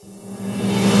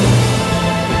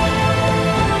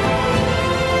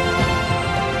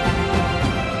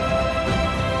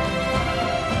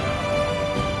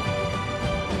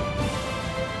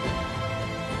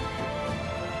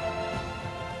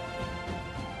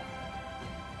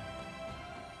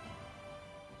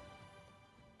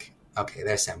Okay,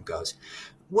 there Sam goes.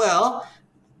 Well,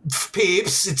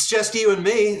 peeps, it's just you and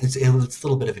me. It's a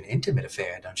little bit of an intimate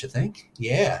affair, don't you think?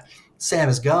 Yeah. Sam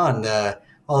is gone.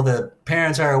 All the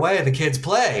parents are away. The kids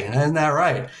play. Isn't that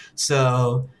right?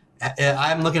 So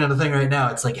I'm looking at a thing right now.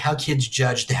 It's like how kids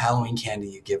judge the Halloween candy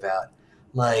you give out.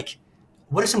 Like,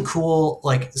 what are some cool,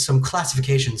 like, some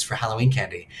classifications for Halloween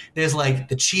candy? There's like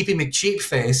the Cheapy McCheap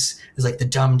face. There's like the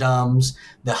Dum Dums,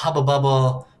 the Hubba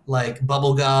Bubba, like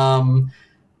bubble gum,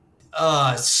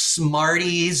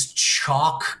 Smarties,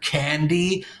 chalk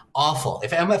candy, awful.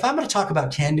 If I'm going to talk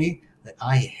about candy that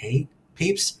I hate,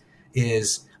 peeps,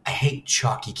 is I hate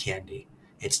chalky candy.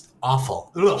 It's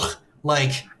awful. Ugh.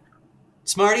 Like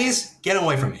Smarties, get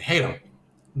away from me. Hate them.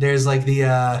 There's like the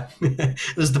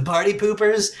there's the party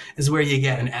poopers is where you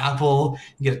get an apple,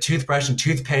 you get a toothbrush and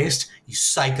toothpaste. You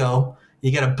psycho.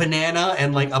 You get a banana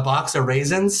and like a box of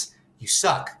raisins. You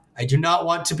suck. I do not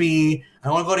want to be. I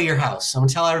don't want to go to your house. I'm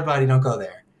gonna tell everybody don't go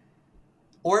there.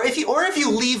 Or if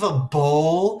you leave a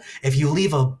bowl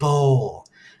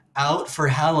out for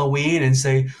Halloween and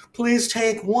say please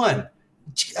take one.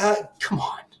 Come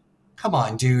on. Come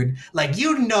on, dude. Like,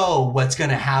 you know what's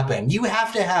going to happen. You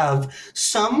have to have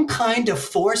some kind of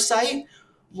foresight,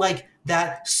 like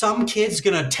that some kid's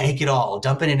going to take it all,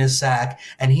 dump it in his sack,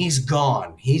 and he's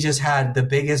gone. He just had the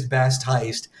biggest, best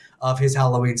heist of his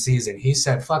Halloween season. He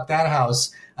said, fuck that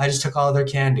house. I just took all their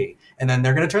candy. And then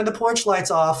they're going to turn the porch lights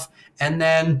off, and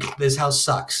then this house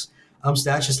sucks. So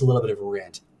that's just a little bit of a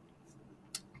rant.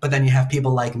 But then you have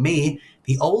people like me,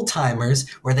 the old timers,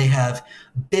 where they have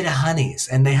bit of honeys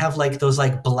and they have like those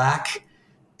like black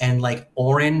and like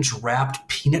orange wrapped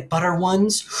peanut butter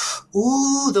ones.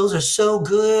 Ooh, those are so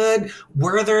good.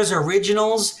 Werther's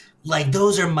Originals, like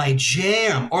those are my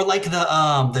jam. Or like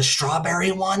the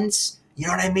strawberry ones. You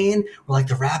know what I mean? Where like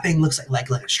the wrapping looks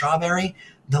like a strawberry.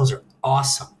 Those are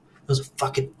awesome. Those are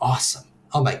fucking awesome.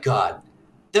 Oh my God.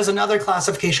 There's another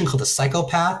classification called the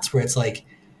psychopaths where it's like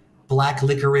black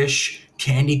licorice,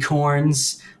 candy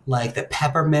corns, like the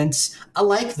peppermints. I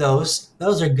like those.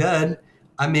 Those are good.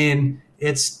 I mean,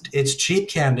 it's cheap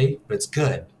candy, but it's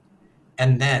good.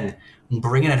 And then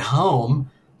bringing it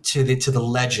home to the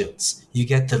legends. You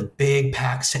get the big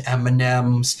packs of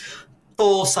M&Ms,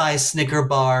 full-size Snicker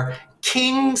bar,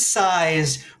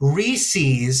 king-size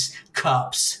Reese's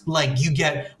cups. Like you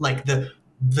get like the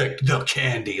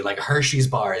candy, like Hershey's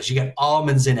bars. You get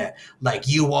almonds in it. Like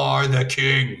you are the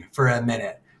king for a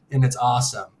minute. And it's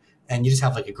awesome. And you just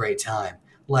have like a great time.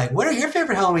 Like, what are your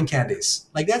favorite Halloween candies?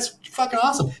 Like, that's fucking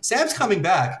awesome. Sam's coming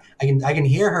back. I can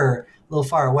hear her a little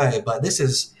far away, but this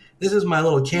is my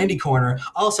little candy corner.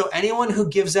 Also, anyone who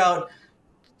gives out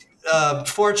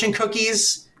fortune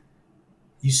cookies,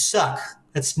 you suck.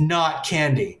 That's not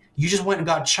candy. You just went and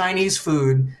got Chinese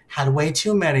food, had way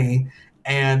too many,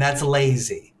 and that's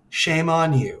lazy. Shame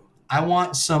on you. I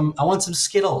want some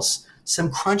Skittles,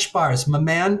 some Crunch Bars, my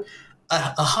man.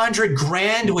 $100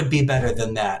 grand would be better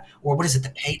than that. Or what is it, the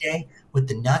Payday with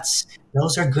the nuts?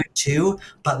 Those are good too.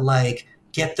 But like,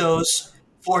 get those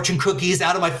fortune cookies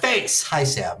out of my face. Hi,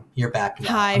 Sam. You're back now.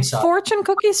 Hi. Fortune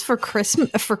cookies for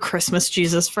Christmas,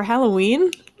 Jesus, for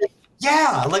Halloween?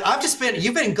 Yeah, like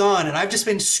you've been gone, and I've just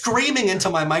been screaming into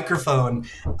my microphone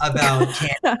about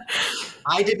candy.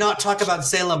 I did not talk about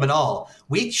Salem at all.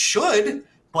 We should,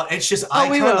 but it's just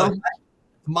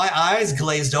my eyes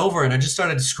glazed over, and I just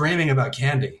started screaming about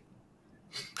candy.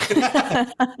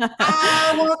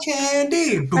 I want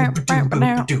candy.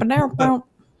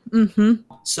 Mm-hmm.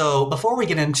 So before we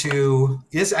get into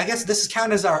this, I guess this is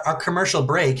count as our commercial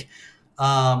break.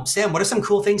 Sam, what are some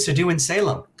cool things to do in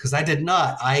Salem? Because I did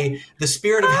not. The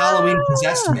spirit of Halloween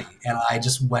possessed me, and I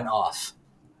just went off.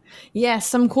 Yes,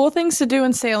 some cool things to do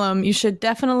in Salem. You should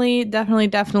definitely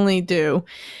do.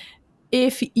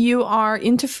 If you are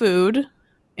into food,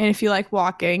 and if you like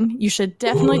walking, you should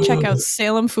definitely check out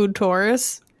Salem Food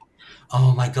Tours.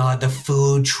 Oh my God, the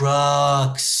food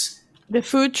trucks. The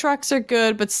food trucks are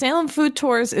good, but Salem Food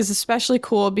Tours is especially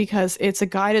cool because it's a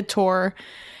guided tour,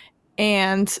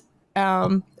 and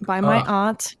by my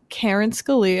aunt, Karen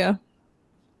Scalia.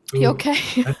 You okay?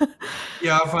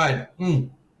 Yeah, I'm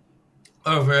fine.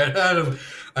 I ran out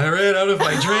of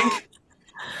my drink.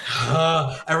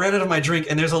 I ran out of my drink,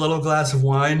 and there's a little glass of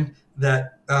wine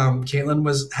that Caitlin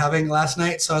was having last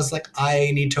night. So I was like,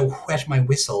 I need to wet my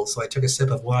whistle. So I took a sip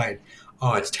of wine.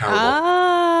 Oh, it's terrible.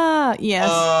 Ah,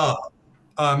 yes.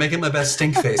 Making my best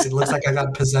stink face. It looks like I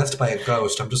got possessed by a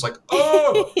ghost. I'm just like,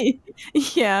 oh.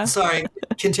 Yeah. Sorry.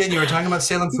 Continue. We're talking about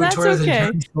Salem Food That's Tours okay.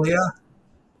 and Karen Scalia.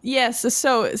 Yes,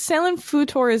 so Salem Food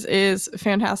Tours is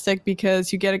fantastic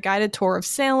because you get a guided tour of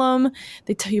Salem.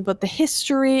 They tell you about the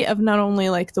history of not only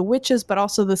like the witches, but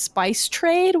also the spice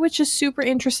trade, which is super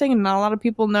interesting. And not a lot of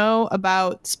people know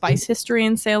about spice history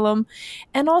in Salem.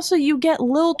 And also, you get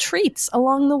little treats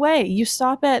along the way. You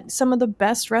stop at some of the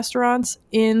best restaurants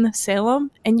in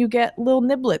Salem and you get little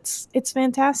niblets. It's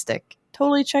fantastic.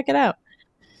 Totally check it out.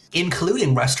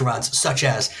 Including restaurants such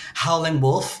as Howling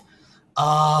Wolf.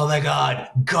 Oh my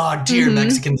god tier Mm-hmm.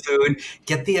 Mexican food.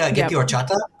 Get the Yep.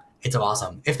 horchata. It's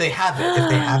awesome. If they have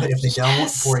it, if they don't,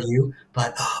 Yes. for you.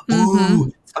 But Mm-hmm.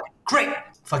 it's fucking great.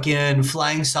 Fucking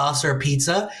flying saucer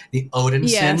pizza. The Odinson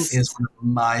Yes. is one of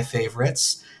my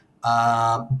favorites.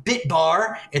 Bit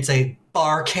Bar. It's a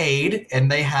barcade,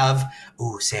 and they have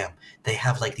Sam. They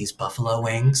have like these buffalo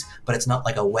wings, but it's not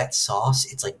like a wet sauce.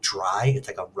 It's like dry. It's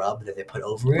like a rub that they put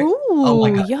over it. Oh my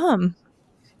Ooh, god, yum.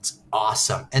 it's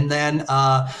awesome. And then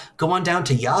go on down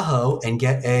to Yahoo and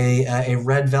get a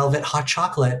red velvet hot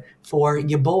chocolate for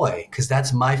your boy, because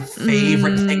that's my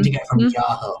favorite thing to get from Mm-hmm.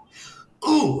 Yahoo.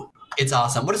 Ooh, it's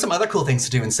awesome. What are some other cool things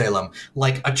to do in Salem?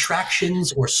 Like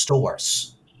attractions or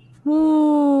stores?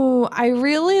 Ooh, I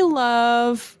really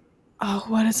love. Oh,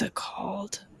 what is it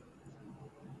called?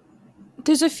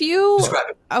 There's a few. Describe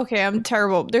it. Okay, I'm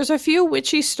terrible. There's a few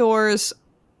witchy stores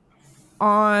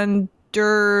on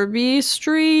Derby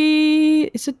Street.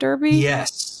 Is it Derby?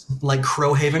 Yes, like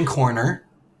Crowhaven Corner.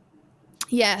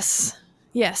 Yes.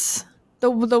 Yes. The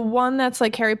one that's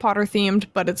like Harry Potter themed,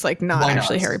 but it's like not Why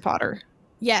actually not? Harry Potter.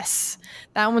 Yes.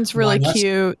 That one's Why really not?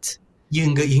 cute.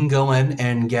 You can go in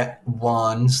and get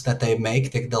wands that they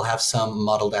make. They'll have some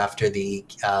modeled after the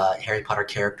Harry Potter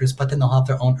characters, but then they'll have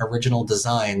their own original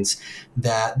designs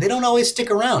that they don't always stick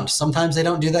around. Sometimes they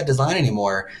don't do that design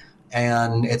anymore,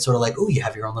 and it's sort of like, ooh, you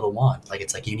have your own little wand, like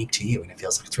it's like unique to you, and it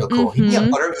feels like it's real cool. Mm-hmm. You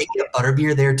can get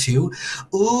butterbeer there too.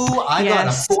 Ooh, I got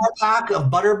a Yes. 4-pack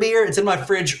of butterbeer. It's in my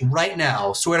fridge right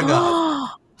now. Swear to God.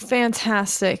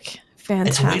 Fantastic. It's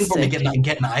waiting for me Fantastic.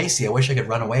 getting icy. I wish I could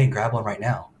run away and grab one right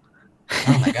now.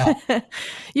 Oh my God.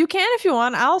 You can if you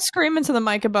want. I'll scream into the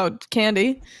mic about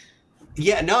candy.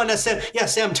 Yeah, no, Sam. Yeah,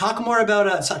 Sam. Talk more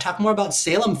about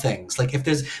Salem things. Like, if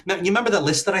there's, you remember the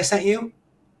list that I sent you?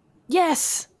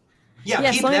 Yes. Yeah,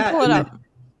 Yes, keep let me that, pull it and up.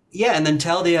 then and then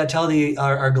tell the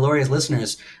our glorious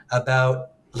listeners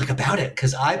about it,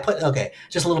 because I put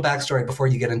just a little backstory before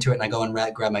you get into it, and I go and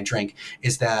grab my drink.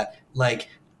 Is that like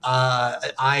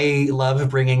I love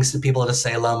bringing some people to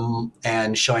Salem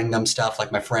and showing them stuff,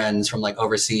 like my friends from like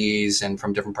overseas and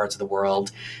from different parts of the world.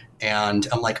 And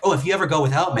I'm like, oh, if you ever go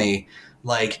without me,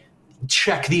 like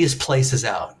check these places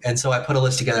out. And so I put a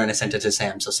list together and I sent it to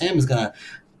Sam. So Sam is going to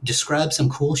describe some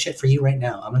cool shit for you right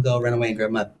now. I'm going to go run away and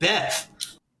grab my Bev.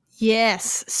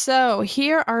 Yes. So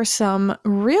here are some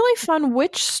really fun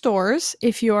witch stores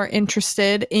if you are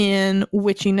interested in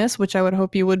witchiness, which I would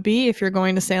hope you would be if you're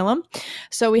going to Salem.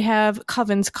 So we have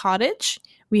Coven's Cottage.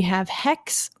 We have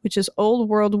Hex, which is Old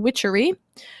World Witchery.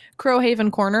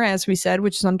 Crowhaven Corner, as we said,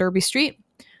 which is on Derby Street.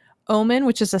 Omen,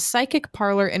 which is a psychic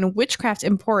parlor and witchcraft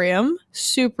emporium.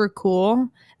 Super cool.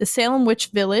 The Salem Witch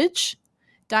Village.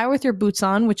 Die With Your Boots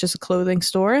On, which is a clothing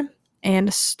store.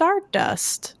 And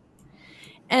Stardust.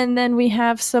 And then we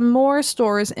have some more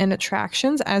stores and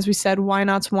attractions. As we said, Why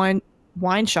Not's Wine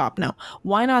Shop. No,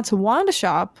 Why Not's Wand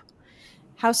Shop.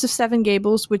 House of Seven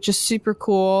Gables, which is super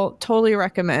cool. Totally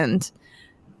recommend.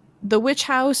 The Witch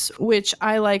House, which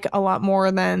I like a lot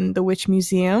more than the Witch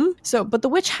Museum. But the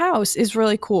Witch House is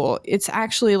really cool. It's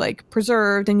actually like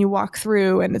preserved and you walk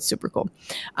through and it's super cool.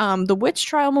 The Witch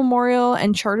Trial Memorial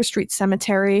and Charter Street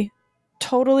Cemetery.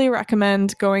 Totally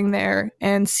recommend going there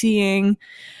and seeing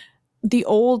the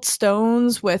old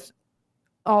stones with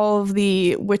all of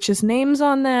the witches' names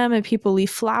on them, and people leave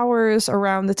flowers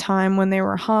around the time when they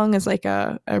were hung as like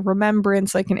a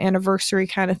remembrance, like an anniversary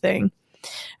kind of thing.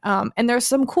 And there's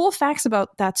some cool facts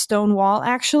about that stone wall,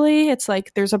 actually. It's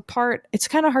like there's a part, it's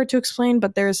kind of hard to explain,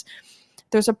 but there's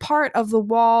a part of the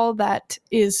wall that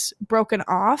is broken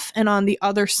off and on the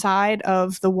other side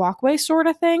of the walkway sort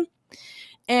of thing.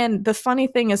 And the funny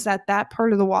thing is that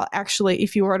part of the wall, actually,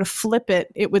 if you were to flip it,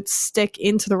 it would stick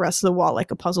into the rest of the wall like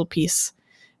a puzzle piece.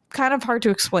 Kind of hard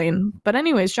to explain. But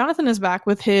anyways, Jonathan is back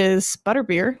with his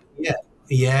butterbeer. Yeah.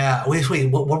 Yeah. Wait.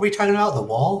 What were we talking about? The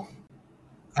wall?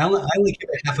 I only came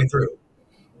it halfway through.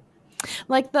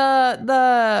 Like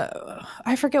the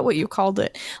I forget what you called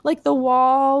it. Like the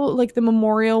wall, like the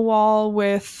memorial wall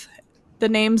with the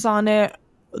names on it.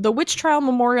 The Witch Trial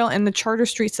Memorial and the Charter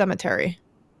Street Cemetery.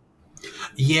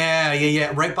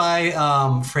 Yeah. Right by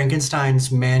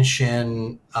Frankenstein's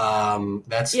mansion.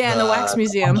 That's and the Wax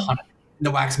Museum.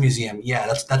 the Wax Museum.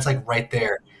 Yeah, that's like right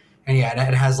there. And yeah,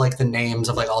 and it has like the names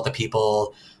of like all the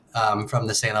people from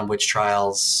the Salem witch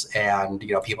trials, and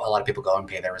people. A lot of people go and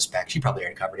pay their respects. You probably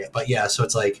already covered it, but yeah. So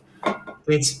it's like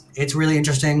it's really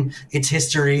interesting. It's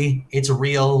history. It's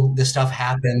real. This stuff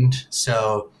happened.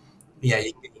 So yeah,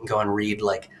 you can go and read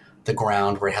like the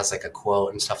ground where it has like a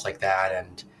quote and stuff like that,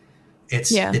 and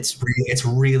Yeah. it's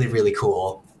really really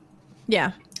cool.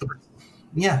 Yeah.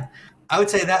 Yeah, I would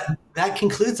say that that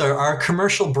concludes our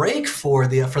commercial break for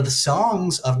the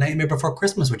songs of Nightmare Before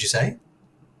Christmas. Would you say?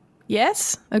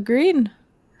 Yes. Agreed.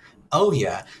 Oh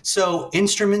yeah. So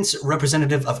instruments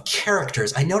representative of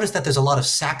characters. I noticed that there's a lot of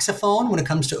saxophone when it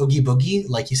comes to Oogie Boogie.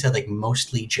 Like you said, like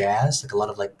mostly jazz, like a lot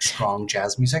of like strong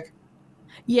jazz music.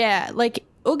 Yeah. Like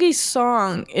Oogie's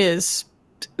song is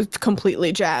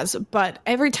completely jazz, but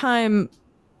every time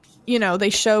they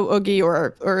show Oogie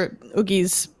or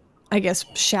Oogie's, I guess,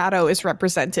 shadow is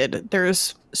represented,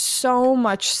 there's so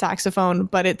much saxophone,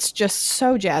 but it's just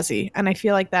so jazzy. And I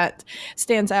feel like that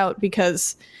stands out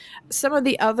because some of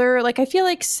the other, like, I feel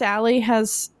like Sally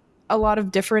has a lot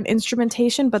of different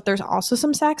instrumentation, but there's also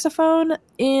some saxophone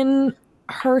in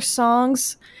her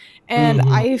songs. And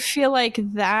Mm-hmm. I feel like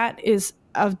that is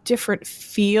a different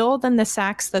feel than the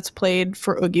sax that's played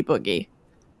for Oogie Boogie.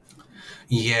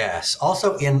 Yes.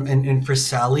 Also, in for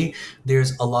Sally,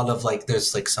 there's a lot of like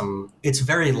there's like some. It's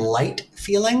very light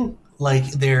feeling. Like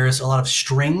there's a lot of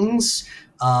strings.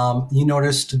 You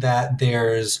noticed that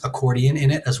there's accordion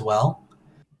in it as well,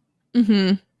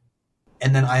 Mm-hmm.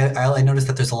 and then I noticed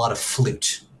that there's a lot of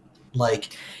flute. Like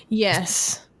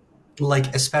Yes.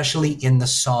 like especially in the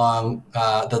song,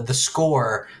 the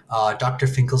score, Dr.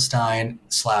 Finkelstein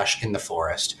 / In the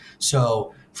Forest.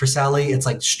 So for Sally, it's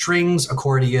like strings,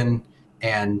 accordion,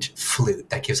 and flute.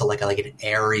 That gives it like an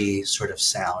airy sort of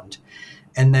sound.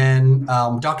 And then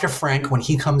Dr. Frank, when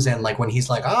he comes in, like when he's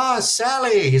like,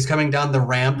 Sally, he's coming down the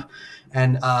ramp,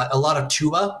 and a lot of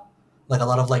tuba, like a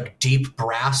lot of like deep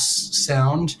brass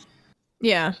sound.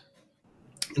 Yeah.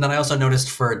 And then I also noticed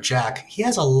for Jack, he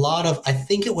has a lot of, I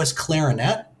think it was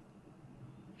clarinet.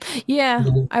 Yeah,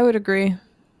 I would agree.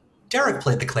 Derek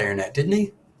played the clarinet, didn't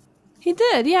he? He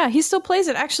did. Yeah, he still plays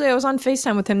it. Actually, I was on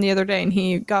FaceTime with him the other day and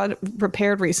he got it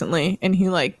repaired recently and he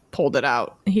like pulled it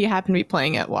out. He happened to be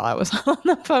playing it while I was on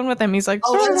the phone with him. He's like,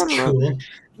 Oh, that's cool.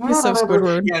 he's so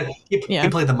Squidward. Yeah, he Yeah.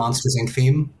 played the Monsters Inc.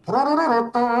 theme.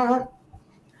 Oh,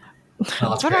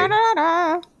 that's great.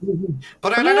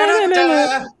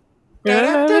 So,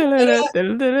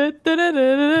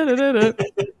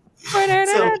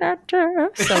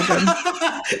 So good.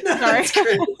 no, Sorry. that's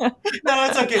great. No,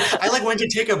 it's okay. I like when you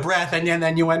take a breath and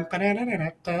then you went.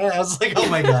 I was like, oh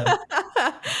my god.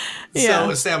 Yeah.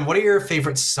 So, Sam, what are your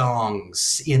favorite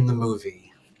songs in the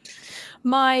movie?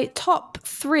 My top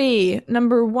 3.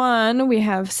 Number 1, we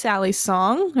have Sally's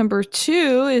song. Number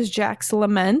 2 is Jack's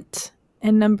Lament.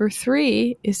 And number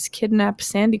 3 is Kidnap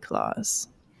Sandy Claus.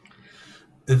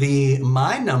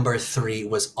 My number 3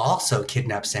 was also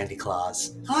Kidnap Sandy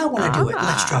Claus. I want to do it.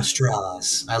 Let's draw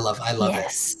straws. I love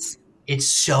yes. it. It's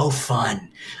so fun.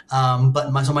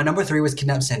 But my number 3 was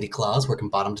Kidnap Sandy Claus, working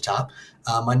bottom to top.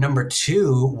 My number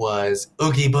 2 was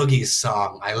Oogie Boogie's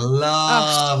song. I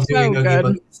love doing Oogie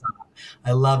Boogie's song.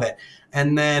 I love it.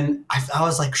 And then I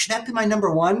was like, should that be my number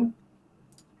 1?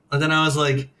 And then I was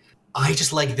like, I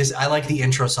just like this. I like the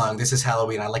intro song. This is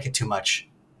Halloween. I like it too much.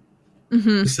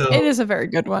 Mm-hmm. So it is a very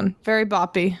good one. Very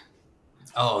boppy.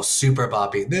 Oh, super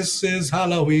boppy. This is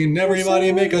Halloween.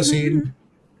 Everybody make a scene.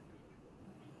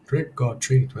 Trick or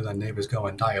treat where the neighbors go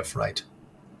and die of fright.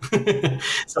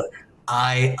 So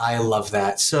I love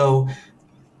that. So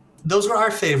those were our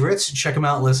favorites. Check them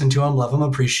out, listen to them, love them,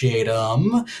 appreciate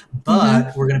them.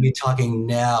 But we're going to be talking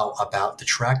now about the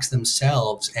tracks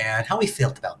themselves and how we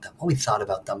felt about them, what we thought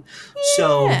about them. Yeah.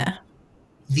 So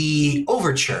the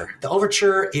overture. The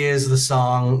overture is the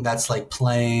song that's like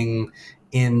playing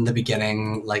in the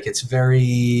beginning. Like it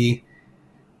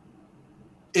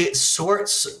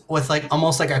sorts with like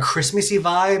almost like a Christmassy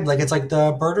vibe. Like it's like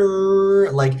the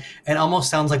birder, like it almost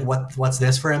sounds like what's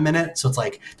this for a minute. So it's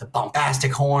like the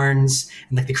bombastic horns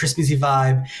and like the Christmassy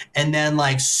vibe, and then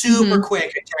like super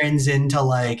quick it turns into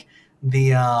like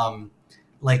the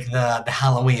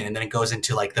Halloween, and then it goes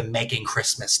into like the Making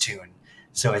Christmas tune.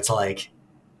 So it's like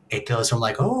it goes from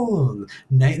like, oh,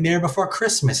 Nightmare Before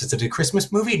Christmas. Is it a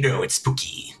Christmas movie? No, it's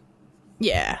spooky.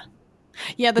 Yeah.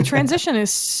 Yeah, the transition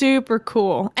is super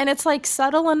cool. And it's like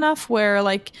subtle enough where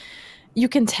like you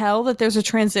can tell that there's a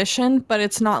transition, but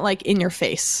it's not like in your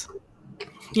face.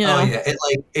 You know? Oh yeah,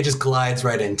 it just glides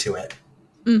right into it.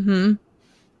 Mm-hmm.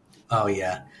 Oh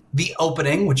yeah. The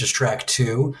opening, which is track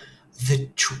 2,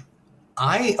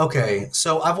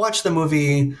 so I've watched the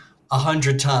movie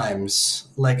 100 times.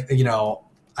 Like,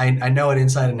 I know it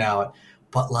inside and out.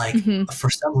 But like Hmm. for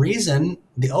some reason,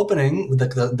 the opening,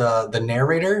 the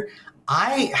narrator,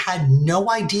 I had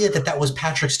no idea that was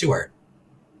Patrick Stewart.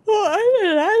 Well, I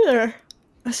didn't either.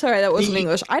 Sorry, that wasn't He,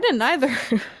 English. I didn't either.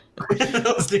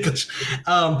 that was English.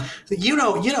 You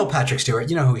know Patrick Stewart.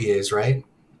 You know who he is, right?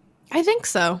 I think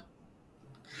so.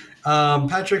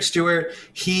 Patrick Stewart.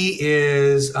 He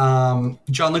is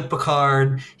Jean-Luc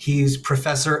Picard. He's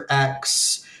Professor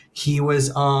X. He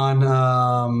was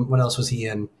on what else was he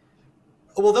in?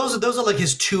 Well, those are like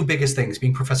his two biggest things: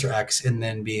 being Professor X and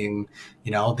then being,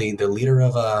 the leader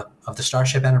of the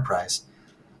Starship Enterprise.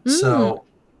 Mm. So,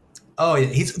 oh yeah,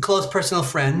 he's close personal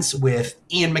friends with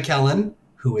Ian McKellen,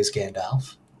 who is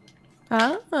Gandalf.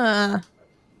 Ah.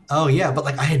 Oh yeah, but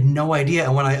like I had no idea,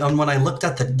 and when I looked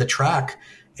at the track,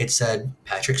 it said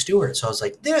Patrick Stewart. So I was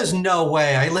like, "There's no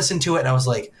way." I listened to it and I was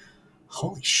like,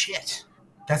 "Holy shit,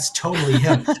 that's totally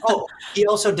him." Oh, he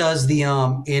also does the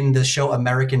in the show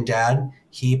American Dad.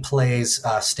 He plays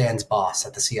Stan's boss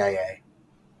at the CIA.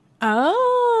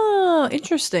 Oh,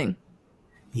 interesting.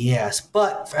 Yes,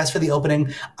 but as for the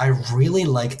opening, I really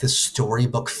like the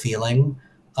storybook feeling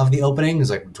of the opening. It's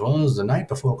like, "Well, it was the night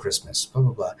before Christmas, blah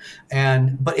blah blah,"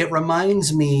 but it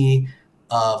reminds me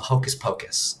of Hocus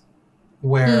Pocus,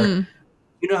 where Mm.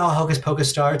 you know how Hocus Pocus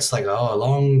starts, like, oh, a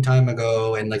long time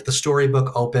ago, and like the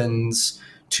storybook opens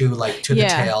to the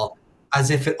Yeah. tale as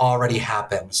if it already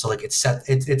happened. So like it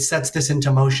sets this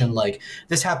into motion, like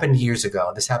this happened years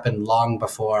ago, this happened long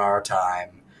before our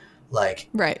time, like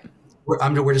Right.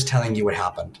 we're just telling you what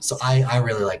happened. So I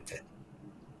really liked it.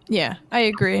 Yeah, I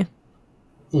agree.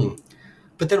 Hmm.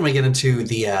 But then we get into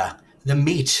the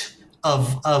meat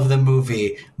of the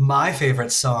movie. My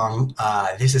favorite song,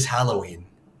 "This Is Halloween."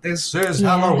 This is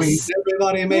Halloween. Yes.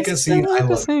 Everybody make a Let's scene. I make a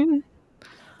love. scene.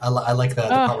 I like the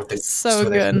Oh, part with the ghosts so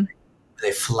where good.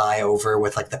 they fly over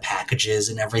with like the packages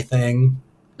and everything.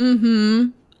 Mm-hmm.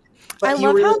 I But you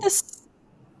love how really this.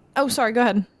 Oh, sorry. Go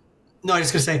ahead. no, I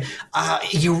was just gonna say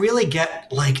you really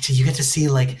get you get to see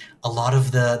like a lot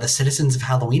of the citizens of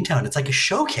Halloween Town. It's like a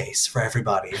showcase for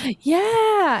everybody.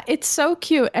 Yeah, it's so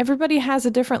cute. Everybody has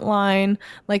a different line.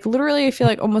 Like literally, I feel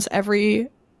like almost every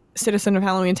citizen of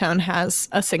Halloween Town has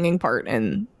a singing part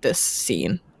in this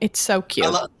scene. It's so I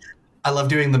cute. love I love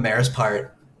doing the mayor's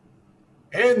part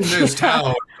in this Yeah.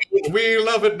 town. We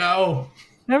love it now.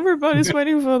 Everybody's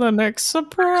waiting for the next So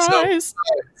surprise.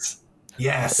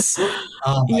 yes.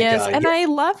 Oh my Yes, god. and I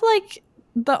love like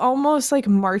the almost like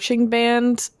marching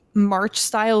band march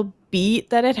style beat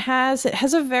that it has. It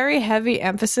has a very heavy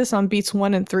emphasis on beats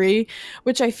 1 and 3,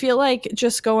 which I feel like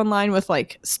just go in line with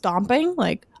like stomping,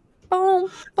 like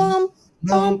boom, boom, boom,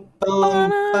 Boom, boom,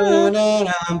 ba-da-da.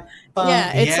 ba-da-dum, bum.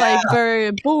 Yeah, it's Yeah. like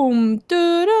very boom,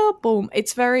 doo doo, boom.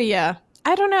 It's very yeah.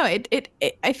 I don't know. It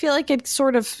I feel like it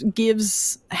sort of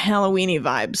gives Halloweeny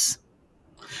vibes.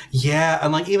 Yeah,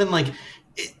 and like even like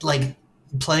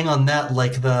playing on that,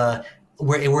 like the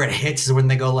where it hits is when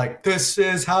they go like, "This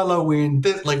is Halloween."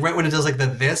 This, like right when it does like the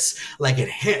this, like it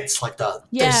hits like the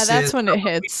Yeah, "This that's is when it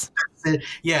Halloween." hits.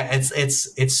 Yeah,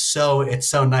 it's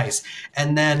so nice.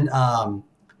 And then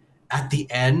at the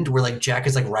end where like Jack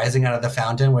is like rising out of the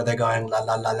fountain where they're going la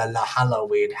la la la la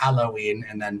Halloween, Halloween,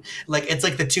 and then like it's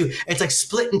like it's like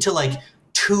split into like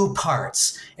two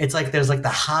parts. It's like there's like the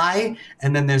high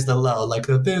and then there's the low. Like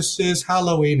the "This is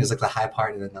Halloween" is like the high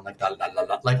part, and then like the la la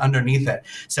la like underneath it.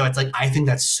 So it's like I think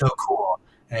that's so cool,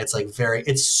 and it's like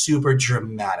it's super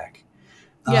dramatic.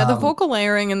 Yeah, the Um, vocal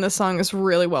layering in this song is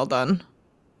really well done.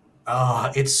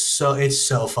 Oh, it's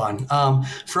so fun.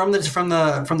 From the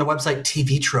website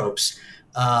TV Tropes,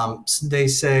 they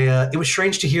say it was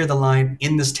strange to hear the line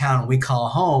 "In this town we call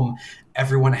home,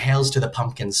 everyone hails to the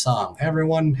pumpkin song.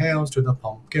 Everyone hails to the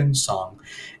pumpkin song,"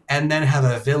 and then have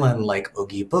a villain like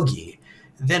Oogie Boogie.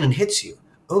 Then it hits you.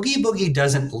 Oogie Boogie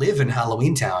doesn't live in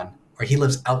Halloween Town, or he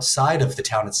lives outside of the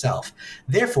town itself.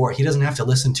 Therefore, he doesn't have to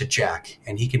listen to Jack,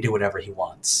 and he can do whatever he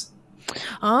wants.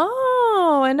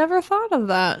 Oh, I never thought of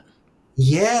that.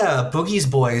 Yeah, Boogie's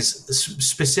boys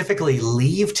specifically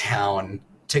leave town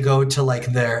to go to like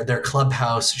their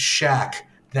clubhouse shack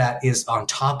that is on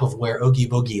top of where Oogie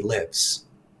Boogie lives.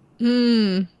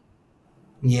 Hmm.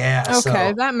 Yeah, Okay,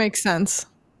 so that makes sense.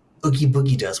 Oogie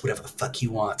Boogie does whatever the fuck he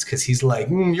wants because he's like,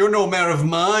 "You're no man of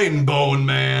mine, Bone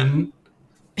Man."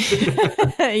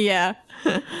 Yeah.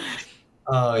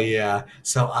 Oh yeah,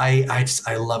 so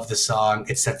I love the song.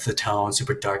 It sets the tone,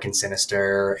 super dark and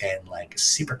sinister, and like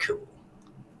super cool.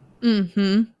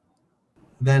 Mm-hmm.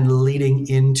 Then leading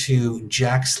into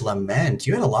Jack's lament,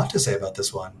 you had a lot to say about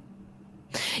this one.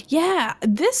 Yeah,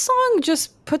 this song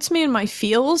just puts me in my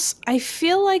feels. I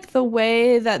feel like the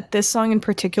way that this song in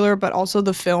particular, but also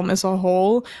the film as a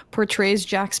whole, portrays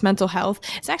Jack's mental health,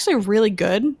 it's actually really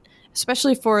good,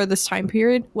 especially for this time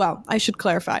period. Well, I should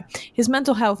clarify. His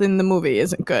mental health in the movie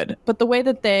isn't good, but the way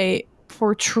that they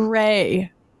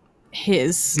portray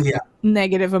his Yeah,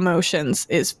 negative emotions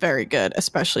is very good,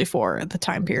 especially for the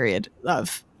time period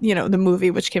of, the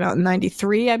movie, which came out in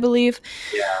 93, I believe.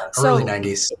 yeah, early So,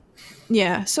 '90s.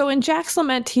 yeah. So in Jack's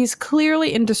Lament, he's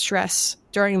clearly in distress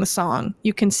during the song.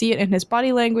 You can see it in his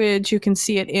body language. You can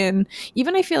see it in,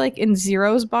 even I feel like in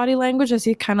Zero's body language as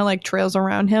he kind of like trails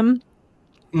around him.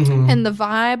 Hmm. And the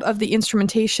vibe of the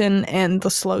instrumentation and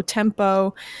the slow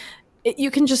tempo,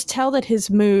 you can just tell that his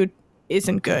mood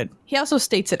isn't good. He also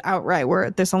states it outright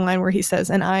where there's a line where he says,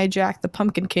 "And I, Jack the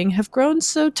Pumpkin King, have grown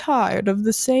so tired of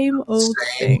the same old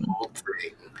Same thing." old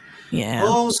thing. Yeah.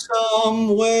 Oh,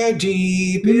 somewhere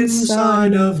deep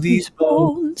Inside inside of of these these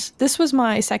bones. bones. This was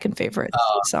my second favorite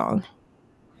song.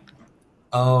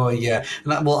 Oh yeah,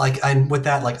 well, like I'm with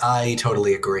that. Like I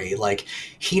totally agree. Like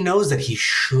he knows that he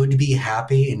should be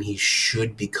happy and he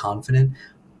should be confident,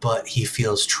 but he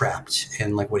feels trapped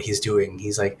in like what he's doing.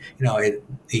 He's like,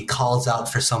 he calls out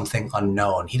for something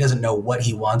unknown. He doesn't know what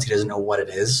he wants. He doesn't know what it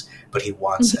is, but he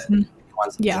wants it. Mhm. He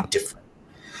wants Yeah. something different.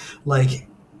 Like,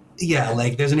 yeah,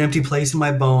 like there's an empty place in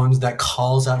my bones that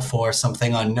calls out for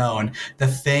something unknown. The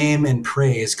fame and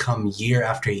praise come year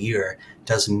after year,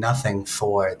 does nothing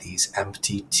for these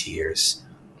empty tears.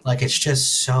 Like it's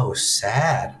just so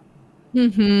sad.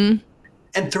 Hmm.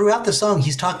 And throughout the song,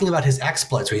 he's talking about his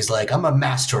exploits where he's like, I'm a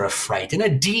master of fright and a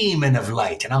demon of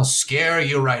light, and I'll scare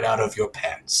you right out of your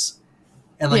pants.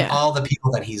 And like Yeah. all the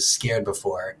people that he's scared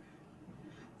before.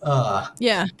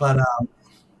 Yeah. But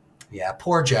yeah,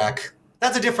 poor Jack.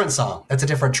 That's a different song. That's a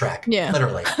different track, Yeah.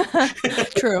 literally.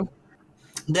 True.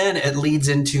 Then it leads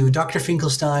into Dr.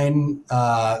 Finkelstein /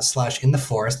 In the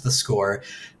Forest, the score.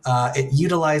 It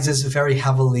utilizes very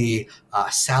heavily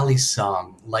Sally's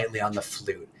song, Lightly on the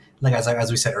Flute, like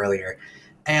as we said earlier.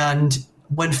 And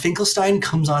when Finkelstein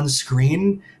comes on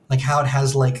screen, like how it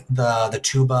has like the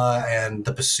tuba and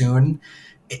the bassoon,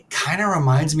 it kind of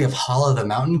reminds me of Hollow the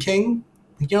Mountain King.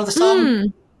 You know the song?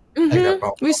 Like Hmm.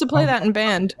 that. We used to play that in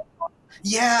band.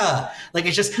 Yeah, like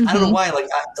it's just I don't know Hmm. why.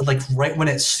 Like right when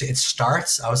it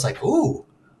starts, I was like, "Ooh,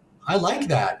 I like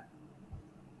that."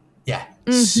 Yeah,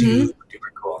 Hmm. super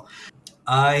duper cool.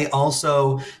 I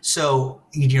also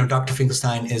Dr.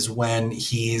 Finkelstein is when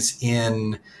he's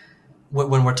in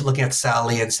when we're looking at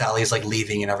Sally and Sally's like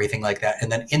leaving and everything like that,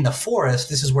 and then in the forest,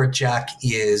 this is where Jack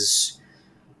is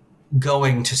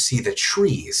going to see the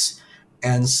trees,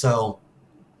 and so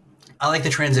I like the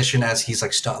transition as he's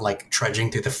like like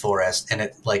trudging through the forest, and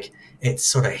it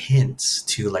sort of hints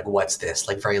to like what's this,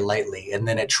 like very lightly, and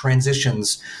then it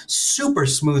transitions super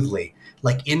smoothly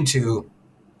like into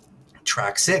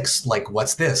track 6, like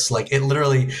what's this, like it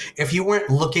literally, if you weren't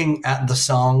looking at the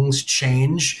songs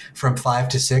change from 5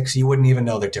 to 6, you wouldn't even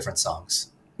know they're different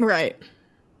songs. Right.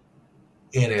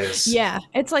 It is. Yeah.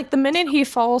 It's like the minute he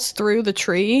falls through the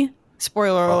tree,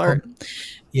 spoiler Oh, alert,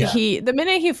 yeah. the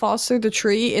minute he falls through the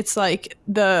tree, it's like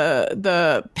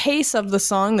the pace of the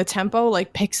song, the tempo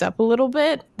like picks up a little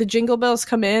bit. The jingle bells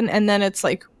come in, and then it's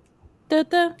like da,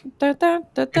 da, da, da,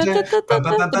 da, da, da, da, da,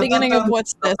 da, the beginning of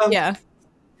what's this? Yeah.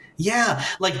 Yeah,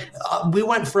 like we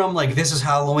went from like This Is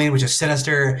Halloween, which is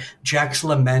sinister, Jack's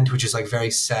Lament, which is like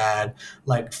very sad,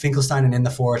 like Finkelstein and In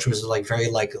the Forest, which is like very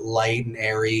like light and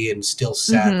airy and still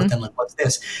sad, but Hmm. then like what's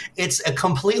this? It's a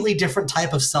completely different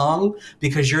type of song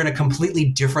because you're in a completely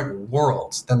different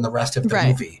world than the rest of the Right.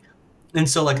 movie. And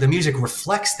so like the music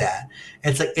reflects that.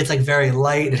 It's like very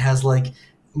light. It has like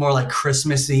more like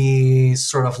Christmassy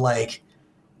sort of like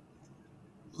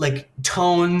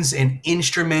tones and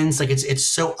instruments, like it's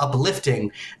so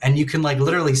uplifting, and you can like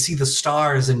literally see the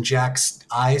stars in Jack's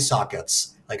eye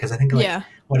sockets, like because I think like Yeah.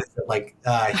 what is it like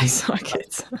I saw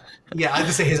kids. yeah, I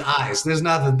could say his eyes, there's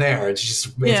nothing there, it's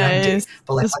Yeah, it empty, is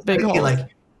but like this I big think he hole. like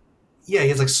yeah, he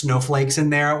has like snowflakes in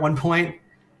there at one point,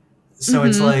 so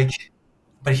it's Hmm. like,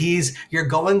 but you're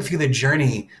going through the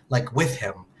journey like with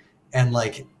him, and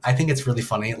like I think it's really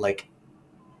funny, like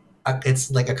it's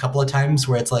like a couple of times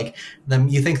where it's like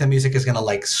you think the music is gonna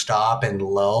like stop and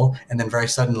lull, and then very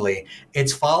suddenly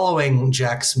it's following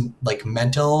Jack's like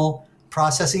mental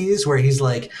processes where he's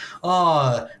like,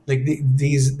 oh, like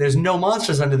these there's no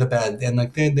monsters under the bed, and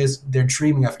like they're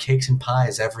dreaming of cakes and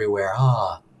pies everywhere.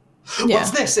 Ah, what's Yeah.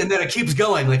 this? And then it keeps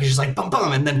going, like it's just like bum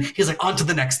bum, and then he's like on to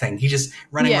the next thing. He's just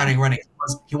running, Yeah. running, running.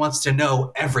 He wants to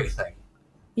know everything.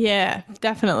 Yeah,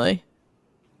 definitely.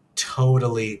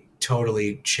 Totally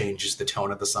changes the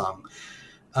tone of the song.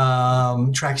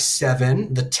 Track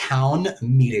 7, the town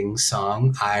meeting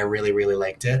song. I really, really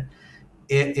liked it.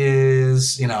 It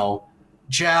is,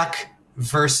 Jack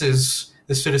versus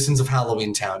the citizens of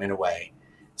Halloween Town in a way.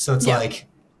 So it's Yeah. like,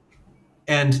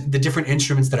 and the different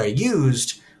instruments that are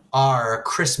used are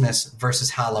Christmas versus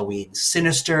Halloween,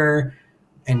 sinister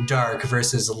and dark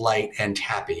versus light and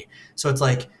happy. So it's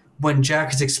like when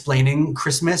Jack is explaining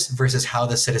Christmas versus how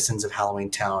the citizens of Halloween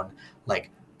Town like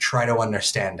try to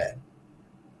understand it.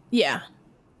 Yeah.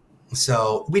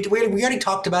 So we already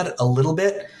talked about it a little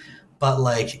bit, but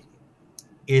like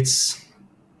it's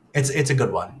it's a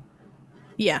good one.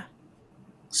 Yeah.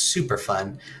 Super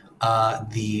fun.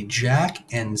 The Jack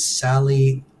and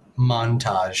Sally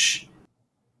montage.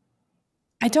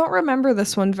 I don't remember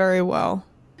this one very well.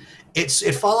 It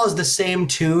follows the same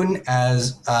tune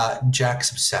as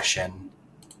Jack's Obsession.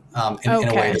 In a way,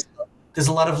 Okay. there's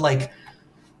a lot of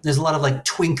like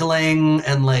twinkling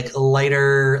and like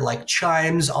lighter like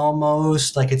chimes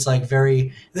almost like it's like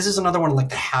very. This is another one of like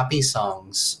the happy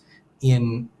songs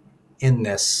in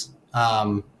this.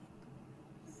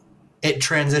 It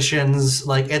transitions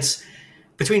like it's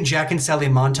between Jack and Sally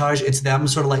montage. It's them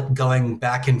sort of like going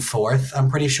back and forth. I'm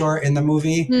pretty sure in the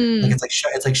movie, like Hmm.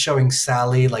 it's like showing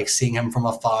Sally like seeing him from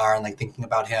afar and like thinking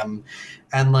about him,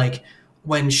 and like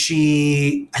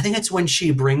I think it's when she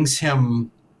brings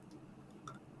him.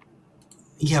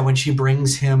 Yeah, when she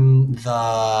brings him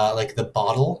the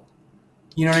bottle.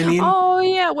 You know what I mean? Oh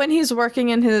yeah, when he's working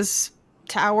in his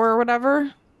tower or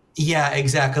whatever. Yeah,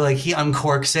 exactly. Like he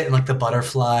uncorks it and like the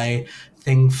butterfly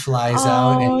thing flies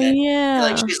out and Oh then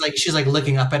yeah. she's like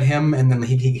looking up at him and then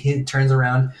he turns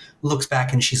around, looks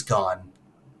back and she's gone.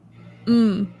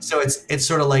 Mm. So it's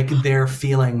sort of like their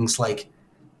feelings like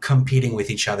competing with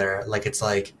each other. Like it's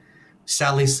like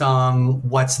Sally's song,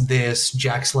 What's This,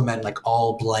 Jack's Lament, like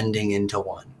all blending into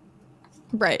one.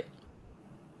 Right.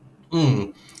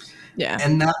 Mm. Yeah.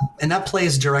 And that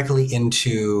plays directly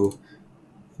into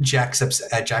Jack's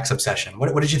Obsession.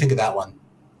 What did you think of that one?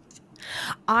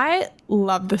 I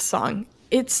love this song.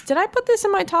 Did I put this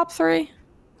in my top 3?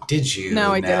 Did you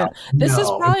No, I now? didn't. No. This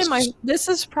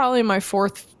is probably my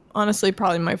fourth, honestly,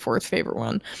 probably my fourth favorite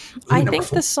one. Ooh, I number think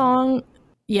four. the song,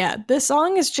 yeah, this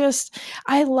song is just,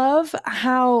 I love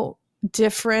how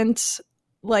different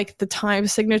like the time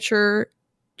signature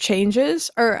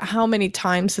changes, or how many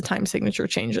times the time signature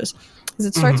changes. Because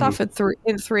it starts Mm-hmm. off at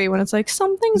 3 when it's like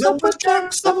something's Up up with with Jack,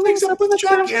 Jack, something's something's up up with with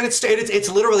Jack. Jack, and it's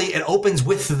literally it opens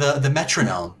with the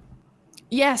metronome.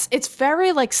 Yes, it's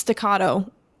very like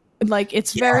staccato. Like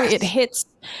it Yes, hits.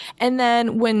 And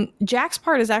then when Jack's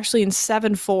part is actually in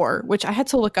 7/4, which I had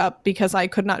to look up because I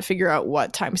could not figure out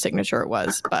what time signature it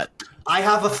was, but I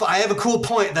have a cool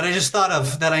point that I just thought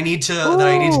of that I need to.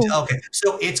 ooh, Okay,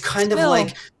 so it's kind of spill.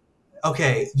 like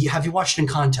okay. Have you watched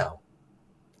Encanto?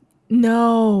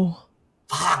 No.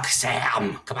 Fuck,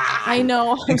 Sam, come I on.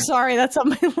 know. I'm sorry. That's on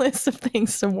my list of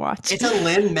things to watch. It's a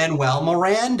Lin Manuel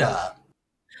Miranda.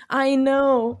 I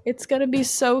know. It's going to be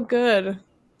so good.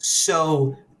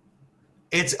 So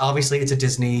it's obviously it's a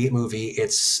Disney movie.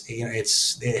 It's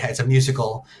a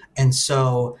musical, and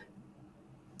so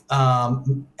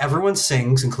everyone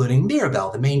sings, including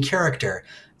Mirabelle, the main character,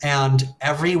 and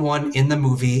everyone in the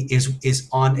movie is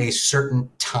on a certain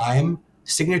time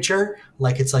signature.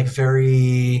 Like it's like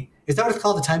very. Is that what it's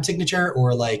called? The time signature,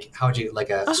 or like how would you like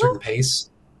a certain Uh-huh. pace?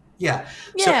 Yeah.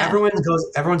 So Yeah.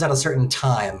 everyone's at a certain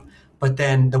time. But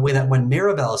then the way that when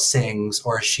Mirabelle sings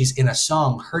or she's in a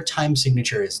song, her time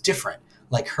signature is different.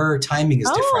 Like her timing is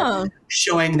different, Oh.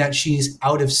 showing that she's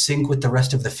out of sync with the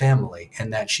rest of the family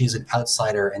and that she's an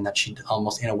outsider and that she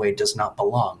almost in a way does not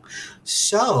belong.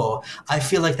 So I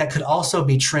feel like that could also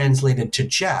be translated to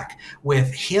Jack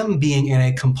with him being in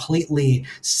a completely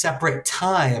separate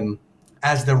time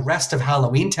as the rest of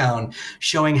Halloween Town,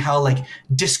 showing how like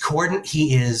discordant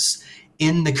he is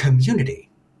in the community.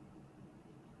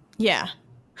 Yeah.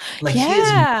 Like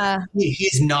Yeah.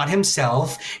 he's not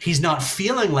himself. He's not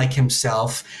feeling like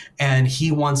himself, and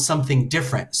he wants something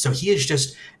different. So he is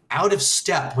just out of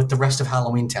step with the rest of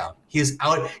Halloween Town. He is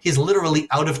out. He's literally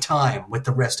out of time with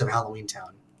the rest of Halloween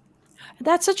Town.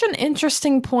 That's such an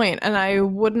interesting point, and I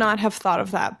would not have thought of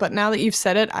that. But now that you've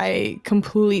said it, I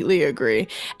completely agree.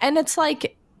 And it's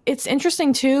like, it's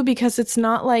interesting too because it's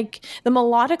not like the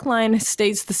melodic line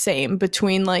stays the same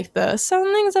between like the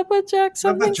something's up with Jack,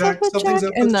 Up with something's up Jack. with Something's Jack,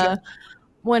 up and with Jack. the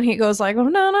when he goes like, oh, no,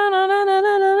 no, no, no, no,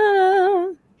 no,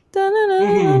 no,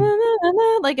 Mm-hmm.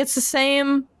 no, like it's the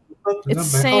same, Open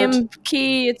it's up the my heart. same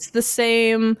key, it's the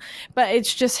same, but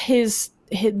it's just his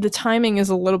the timing is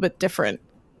a little bit different.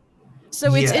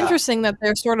 So it's Yeah. interesting that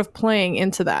they're sort of playing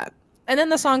into that. And then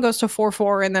the song goes to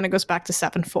 4/4, and then it goes back to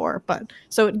 7/4. But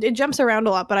so it jumps around a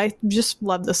lot. But I just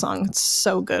love the song. It's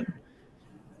so good.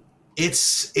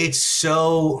 It's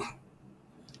so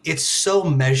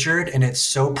measured and it's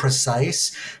so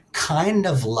precise, kind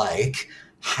of like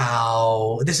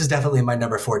how this is definitely my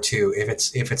number 4 too.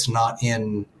 If it's not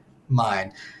in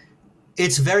mine,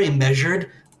 it's very measured,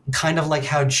 kind of like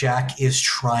how Jack is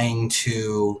trying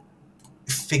to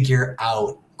figure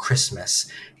out Christmas.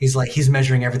 He's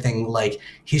measuring everything, like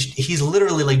he's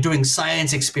literally like doing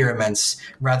science experiments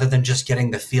rather than just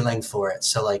getting the feeling for it.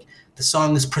 So like the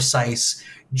song is precise.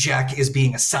 Jack is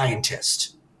being a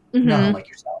scientist, not unlike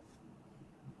yourself.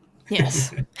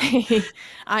 Yes.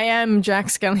 I am Jack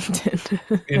Skellington.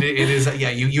 It is, yeah.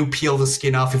 You peel the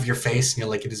skin off of your face, and you're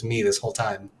like, it is me this whole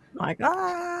time. Like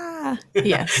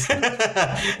yes.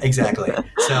 Exactly.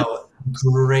 So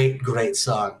great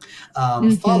song.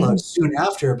 Followed soon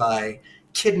after by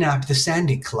 "Kidnap the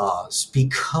Sandy Claus"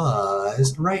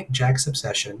 because Jack's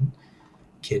obsession,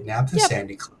 kidnap the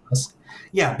Sandy Claus.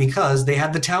 Yeah, because they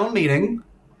had the town meeting.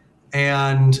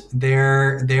 And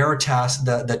their task,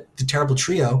 the terrible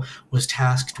trio was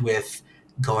tasked with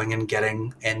going and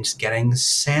getting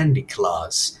Sandy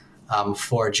Claus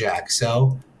for Jack.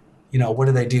 So,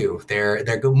 what do?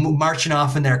 They're marching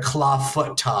off in their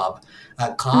clawfoot top.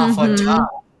 Clawfoot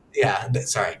top. Yeah,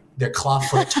 sorry, their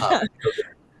clawfoot top.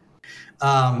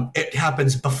 It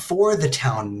happens before the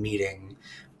town meeting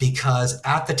because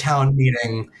at the town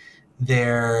meeting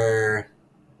they're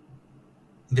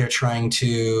trying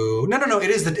to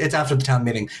it's after the town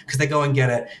meeting because they go and get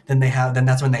it, then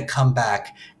that's when they come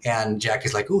back and Jack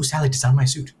is like, ooh, Sally, design my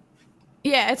suit.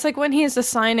 Yeah, it's like when he's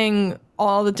assigning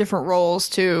all the different roles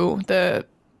to the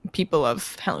people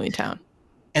of Halloween Town.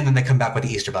 And then they come back with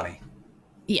the Easter Bunny.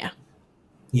 Yeah.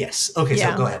 Yes. Okay,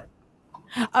 so go ahead.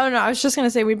 Oh no, I was just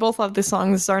gonna say we both love this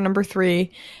song. This is our number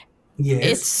 3. Yes.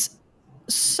 It's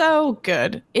so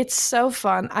good. It's so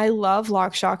fun. I love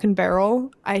Lock, Shock, and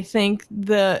Barrel. I think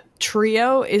the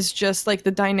trio is just like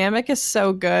the dynamic is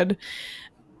so good.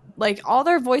 Like all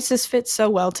their voices fit so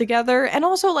well together. And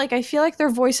also like I feel like their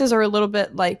voices are a little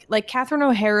bit like Catherine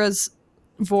O'Hara's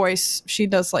voice. She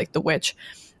does like the witch.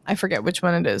 I forget which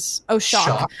one it is. Oh,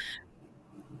 Shock.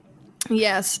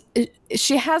 Yes.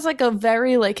 She has like a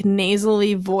very like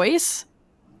nasally voice.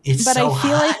 But so I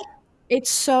feel like it's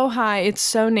so high, it's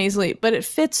so nasally, but it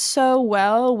fits so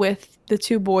well with the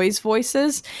two boys'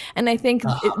 voices. And I think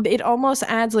it almost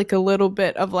adds like a little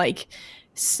bit of like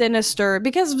sinister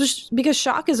because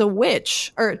Shock is a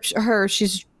witch, or her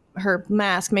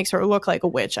mask makes her look like a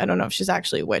witch. I don't know if she's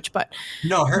actually a witch, but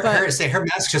no, her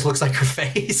mask just looks like her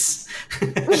face.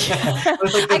 Like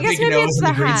I guess maybe it's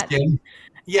the hat.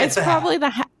 Yeah, it's probably the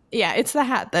hat. Yeah, it's the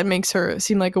hat that makes her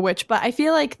seem like a witch. But I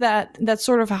feel like that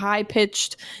sort of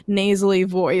high-pitched, nasally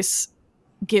voice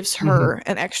gives her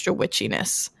an extra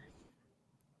witchiness.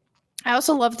 I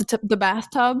also love the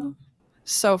bathtub.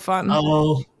 So fun.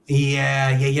 Oh,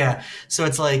 yeah. So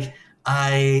it's like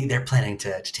they're planning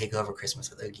to take over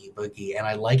Christmas with Oogie Boogie, and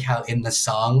I like how in the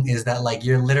song is that like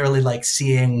you're literally like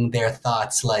seeing their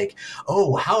thoughts like,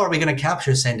 oh, how are we going to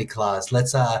capture Sandy Claus?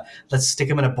 Let's stick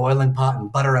him in a boiling pot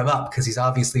and butter him up because he's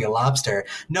obviously a lobster.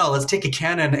 No, let's take a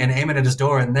cannon and aim it at his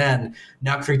door and then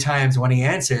knock 3 times. When he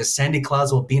answers, Sandy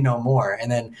Claus will be no more.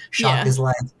 And then Shock is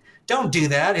like, don't do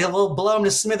that. We'll blow him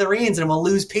to smithereens and we'll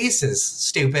lose pieces,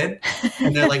 stupid.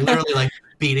 And they're like literally like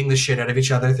beating the shit out of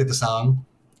each other through the song.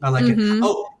 I like it.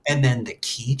 Oh, and then the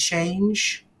key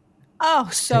change. Oh,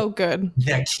 so good.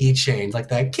 That key change, like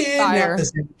that kidnap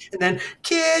and then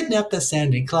kidnap the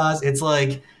Sandy Claus. It's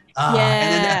like, and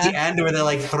then at the end where they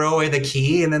like throw away the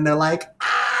key and then they're like,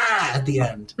 at the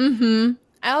end.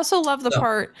 I also love the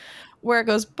part where it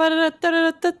goes, it's the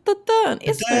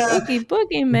Oogie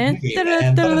Boogie Man.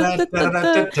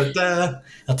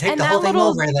 I'll take the whole thing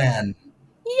over then.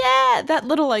 Yeah, that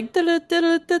little like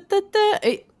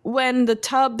when the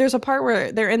tub, there's a part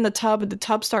where they're in the tub and the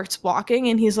tub starts walking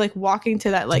and he's like walking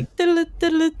to that like and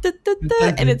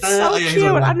it's so cute.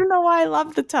 I don't know why I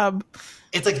love the tub.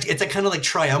 It's like kind of like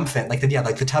triumphant, like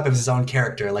the tub of his own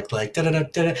character, like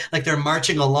they're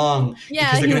marching along.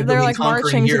 Yeah, they're like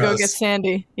marching heroes. To go get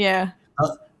Sandy. Yeah.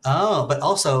 But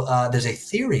also there's a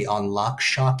theory on Lock,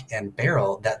 Shock, and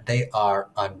Barrel that they are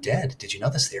undead. Did you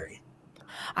know this theory?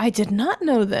 I did not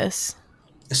know this.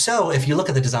 So if you look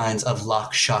at the designs of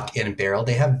Lock, Shock, and Barrel,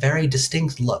 they have very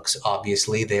distinct looks.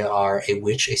 Obviously, they are a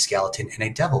witch, a skeleton, and a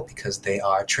devil because they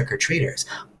are trick-or-treaters.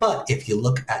 But if you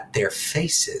look at their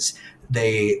faces,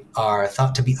 they are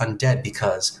thought to be undead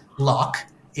because Lock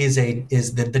is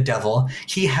the devil.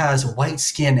 He has white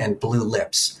skin and blue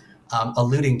lips,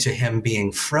 alluding to him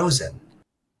being frozen.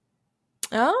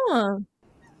 Oh.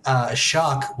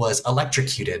 Shock was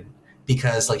electrocuted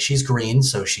because like she's green,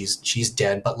 so she's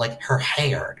dead, but like her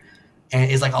hair and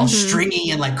is like all Mm-hmm.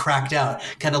 stringy and like cracked out,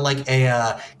 kind of like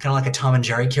a Tom and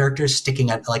Jerry character sticking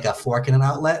at like a fork in an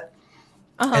outlet.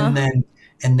 Uh-huh.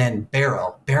 And then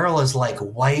Beryl is like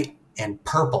white and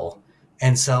purple,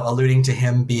 and so alluding to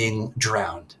him being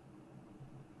drowned.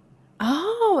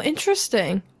 Oh,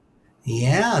 interesting.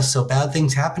 Yeah, so bad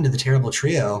things happen to the terrible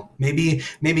trio. Maybe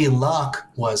Locke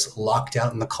was locked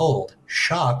out in the cold.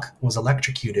 Shock was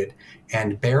electrocuted,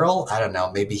 and Beryl, I don't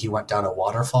know. Maybe he went down a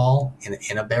waterfall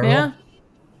in a barrel. Yeah.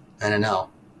 I don't know,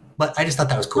 but I just thought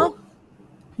that was Huh. cool.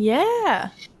 Yeah.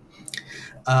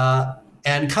 Uh,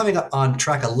 and coming up on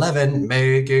track 11,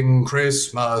 Making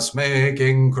Christmas,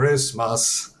 Making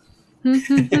Christmas.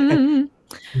 This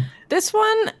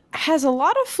one has a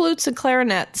lot of flutes and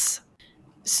clarinets.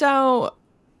 So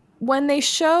when they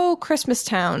show Christmas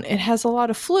Town, it has a lot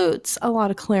of flutes, a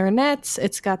lot of clarinets.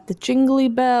 It's got the jingly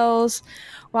bells.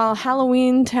 While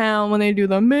Halloween Town, when they do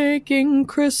the Making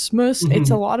Christmas, it's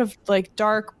a lot of like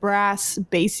dark brass,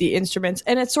 bassy instruments,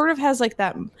 and it sort of has like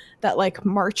that like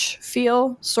march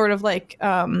feel, sort of like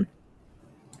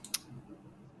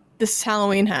this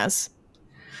Halloween has.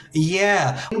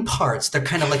 Yeah, in parts they're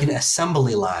kind of like an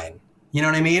assembly line. You know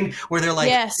what I mean? Where they're like,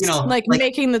 Yes, like like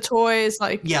making the toys,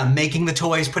 like yeah, making the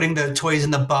toys, putting the toys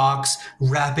in the box,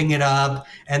 wrapping it up,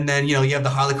 and then you have the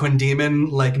Harlequin demon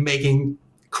like making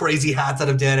crazy hats out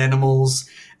of dead animals,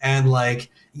 and like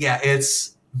yeah,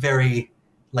 it's very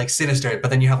like sinister. But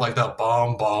then you have like the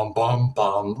bomb, bomb, bomb,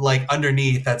 bomb, like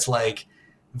underneath. That's like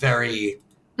very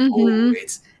mm-hmm.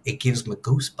 it gives me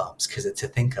goosebumps because it's to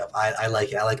think of. I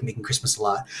like it. I like Making Christmas a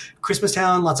lot. Christmas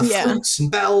Town, lots of Yeah. flutes and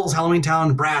bells. Halloween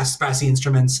Town, brassy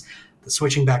instruments, the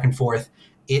switching back and forth.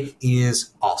 It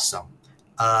is awesome.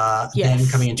 Then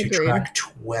Yes, coming into agreed. track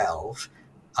 12,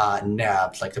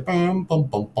 Nabbed, like the boom, boom,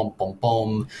 boom, boom, boom,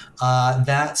 boom.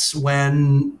 That's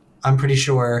when I'm pretty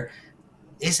sure.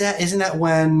 Isn't that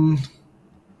when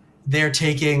they're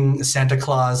taking Santa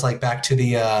Claus like back to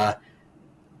the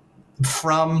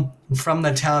from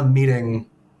the town meeting?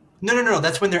 No.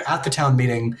 That's when they're at the town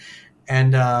meeting,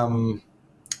 and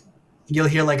you'll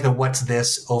hear like the "What's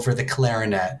this?" over the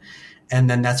clarinet, and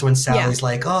then that's when Sally's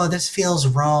like, "Oh, this feels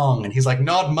wrong," and he's like,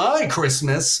 "Not my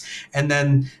Christmas." And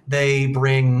then they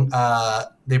bring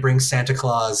Santa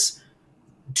Claus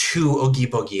to Oogie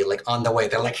Boogie, like on the way.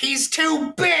 They're like, "He's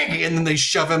too big," and then they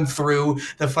shove him through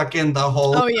the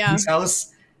whole Oh yeah.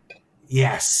 house.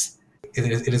 Yes,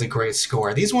 it is a great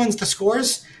score. These ones, the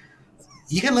scores,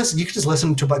 you can listen. You can just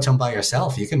listen to them by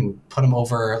yourself. You can put them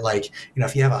over, like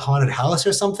if you have a haunted house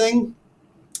or something,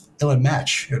 it would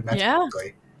match. It would match Yeah.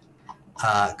 perfectly.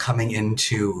 Coming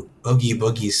into Oogie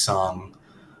Boogie's song.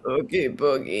 Oogie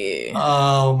Boogie.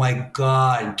 Oh my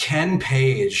God, Ken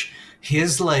Page.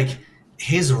 His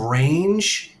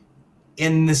range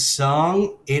in this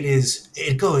song,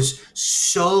 it goes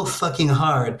so fucking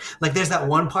hard. Like there's that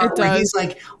one part It where does. he's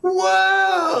like,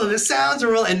 "Whoa, the sounds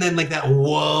are real," and then like that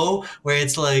whoa, where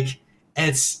it's like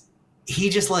he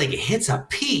just like hits a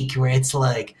peak where it's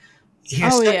like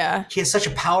Yeah. he has such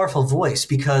a powerful voice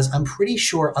because I'm pretty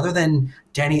sure other than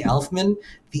Danny Elfman,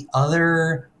 the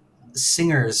other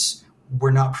singers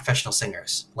were not professional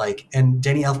singers. Like, and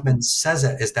Danny Elfman says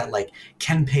it is that like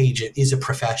Ken Page is a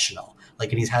professional. Like,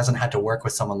 and he hasn't had to work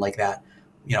with someone like that,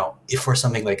 if for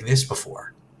something like this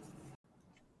before.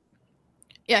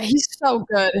 Yeah, he's so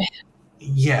good.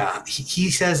 Yeah,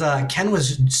 he says Ken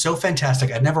was so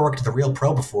fantastic. I'd never worked with a real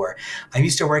pro before. I'm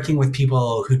used to working with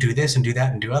people who do this and do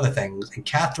that and do other things. And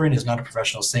Catherine is not a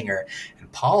professional singer,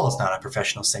 and Paul is not a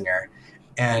professional singer.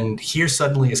 And here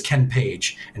suddenly is Ken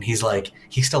Page, and he's like,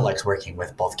 he still likes working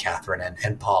with both Catherine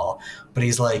and Paul, but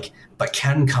he's like, but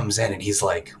Ken comes in and he's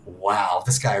like, wow,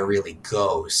 this guy really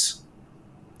goes.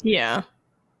 Yeah.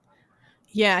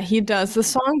 Yeah, he does. The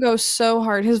song goes so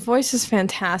hard. His voice is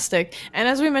fantastic. And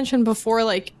as we mentioned before,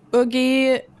 like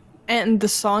Oogie and the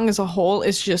song as a whole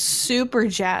is just super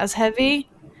jazz heavy.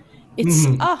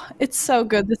 It's so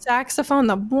good. The saxophone,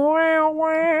 the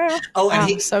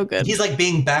so good. He's like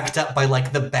being backed up by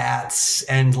like the bats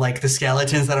and like the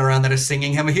skeletons that are around that are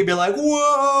singing him, and he'd be like,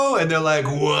 "Whoa!" and they're like,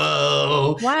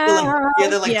 "Whoa!" Wow.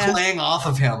 They're like playing off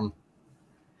of him.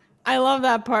 I love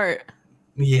that part.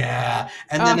 Yeah,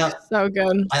 and then so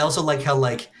good. I also like how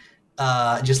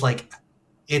just like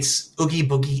it's Oogie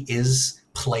Boogie is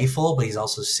playful, but he's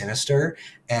also sinister,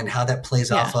 and how that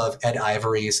plays off of Ed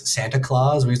Ivory's Santa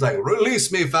Claus, where he's like,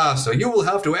 "Release me faster, you will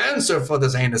have to answer for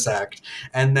this heinous act."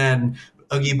 And then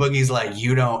Oogie Boogie's like,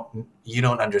 you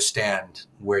don't understand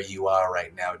where you are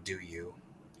right now, do you?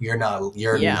 You're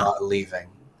not leaving.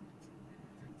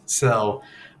 So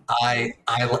I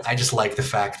just like the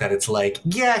fact that it's like,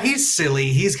 yeah, he's silly,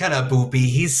 he's kind of boopy,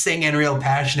 he's singing real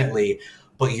passionately,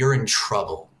 but you're in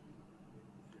trouble.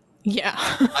 Yeah.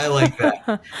 I like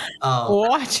that. Um,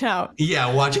 Watch out.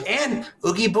 yeah, watch. And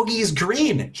Oogie Boogie is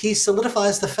green. He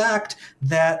solidifies the fact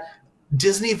that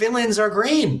Disney villains are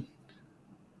green.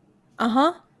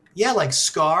 Uh-huh. Yeah, like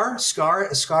Scar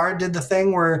did the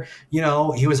thing where, he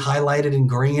was highlighted in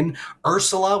green.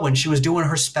 Ursula, when she was doing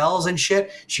her spells and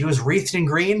shit, she was wreathed in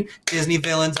green. Disney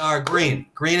villains are green.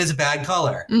 Green is a bad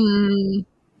color. Mm.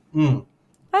 Mm.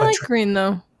 I But like green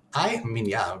though. I mean,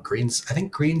 yeah, I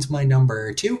think green's my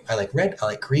number 2. I like red, I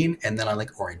like green, and then I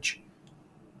like orange.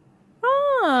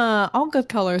 Ah, all good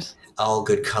colors. All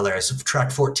good colors.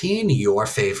 Track 14, your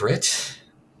favorite.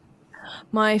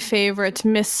 My favorite,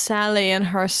 Miss Sally and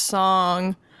her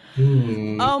song.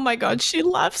 Hmm. Oh my god, she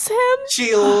loves him.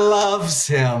 She loves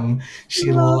him.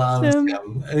 She Loves loves him.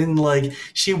 him. And like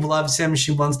she loves him.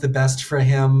 She wants the best for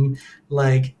him.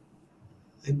 Like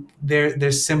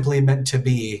they're simply meant to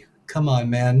be. Come on,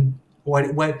 man. What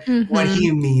Mm-hmm.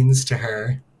 he means to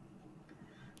her.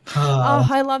 Oh, Uh,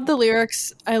 I love the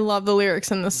lyrics. I love the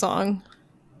lyrics in the song.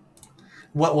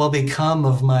 what will become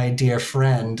of my dear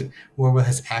friend? Where will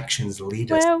his actions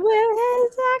lead us? Where will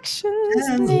his actions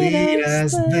And lead lead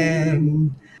us us then?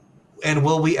 then. And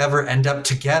will we ever end up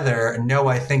together? No,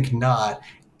 I think not.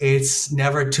 It's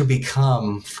never to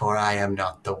become, for I am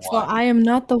not the For one. I am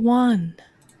not the one.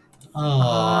 Oh,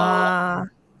 Ah,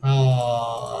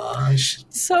 oh.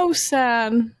 so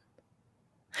sad.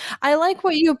 I like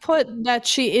what you put that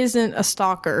she isn't a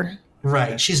stalker.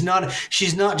 Right. She's not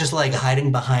just like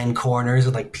hiding behind corners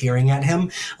or like peering at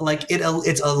him. Like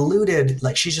it's alluded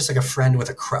like she's just like a friend with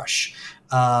a crush.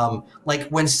 Like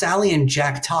when Sally and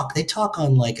Jack talk, they talk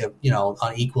on like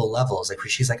on equal levels. Like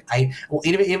she's like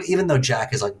even though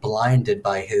Jack is like blinded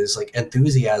by his like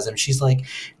enthusiasm, she's like,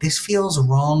 this feels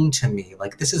wrong to me.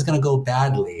 Like this is gonna go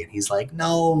badly. And he's like,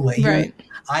 no, you're Right.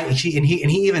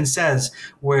 he even says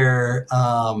where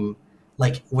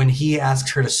like when he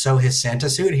asks her to sew his Santa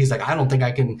suit, he's like, I don't think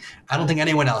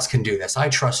anyone else can do this. I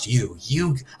trust you.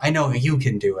 I know you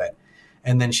can do it.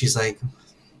 And then she's like,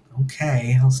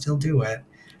 okay, I'll still do it.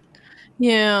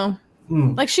 Yeah.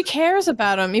 Hmm. Like she cares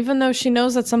about him, even though she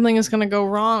knows that something is going to go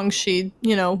wrong. She,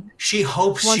 She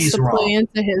hopes wants she's to play wrong.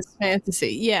 into his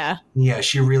fantasy. Yeah. Yeah,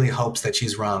 she really hopes that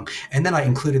she's wrong. And then I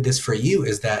included this for you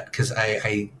is that because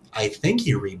I think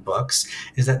you read books,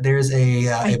 is that there's I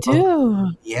a book.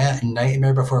 do. Yeah,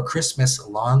 Nightmare Before Christmas,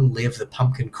 Long Live the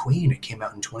Pumpkin Queen. It came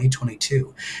out in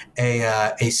 2022.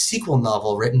 A sequel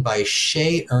novel written by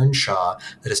Shay Earnshaw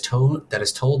that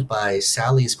is told by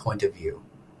Sally's point of view.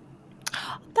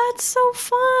 That's so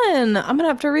fun. I'm going to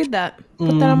have to read that.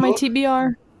 Put that on my Mhm.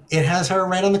 TBR. It has her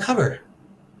right on the cover.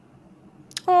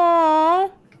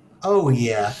 Aww. Oh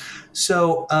yeah.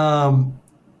 So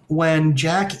when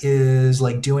Jack is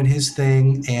like doing his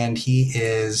thing and he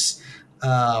is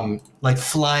like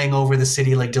flying over the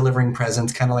city, like delivering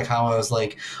presents, kind of like how I was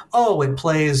like, oh, it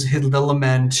plays the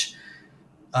lament.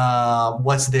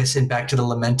 What's this? And back to the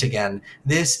lament again.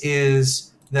 This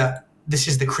is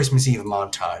the Christmas Eve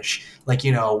montage, like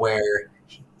where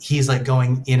he's like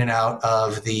going in and out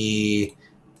of the.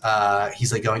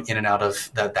 He's like going in and out of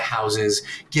the houses,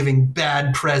 giving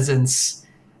bad presents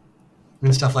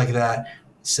and stuff like that.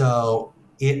 So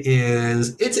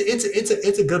it's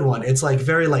a good one. It's like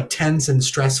very like tense and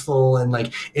stressful and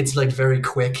like it's like very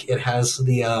quick. It has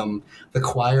the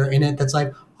choir in it that's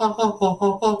like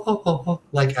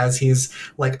like as he's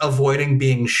like avoiding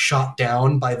being shot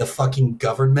down by the fucking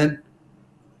government.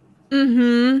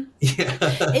 Mm-hmm.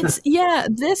 Yeah.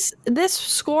 This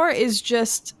score is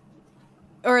just,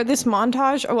 or this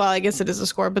montage, well, I guess it is a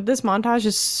score, but this montage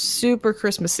is super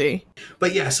Christmassy.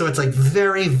 But yeah, so it's like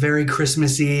very, very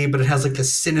Christmassy, but it has like the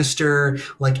sinister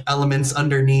like elements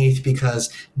underneath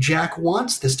because Jack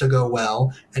wants this to go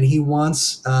well and he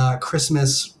wants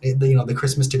Christmas, the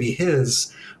Christmas to be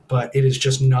his, but it is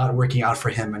just not working out for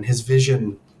him and his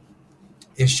vision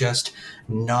is just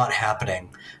not happening.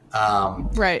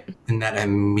 Right. And that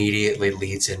immediately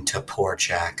leads into poor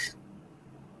Jack.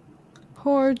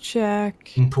 Poor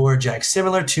Jack. Poor Jack.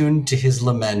 Similar tune to his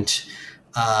lament,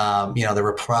 the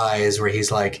reprise where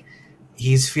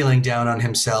he's feeling down on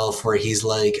himself, where he's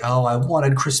like, oh, I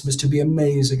wanted Christmas to be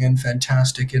amazing and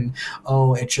fantastic. And,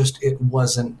 oh, it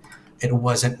wasn't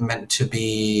meant to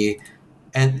be.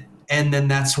 And then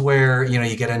that's where,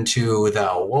 you get into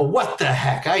well, what the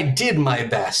heck? I did my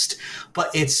best.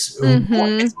 But it's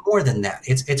more than that.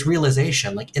 It's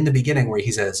realization. Like in the beginning where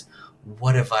he says,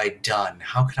 what have I done?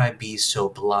 How can I be so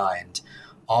blind?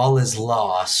 All is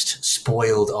lost,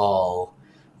 spoiled all.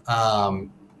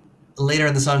 later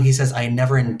in the song, he says, "I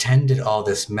never intended all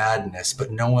this madness,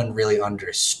 but no one really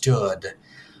understood.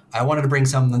 I wanted to bring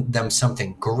them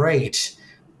something great,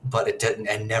 but it didn't,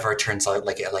 and never turns out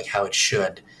like how it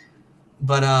should."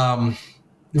 But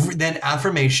then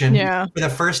affirmation, Yeah. for the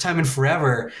first time in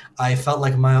forever, I felt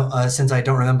like my since I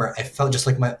don't remember, I felt just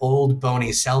like my old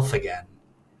bony self again.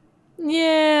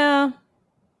 Yeah.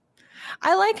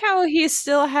 I like how he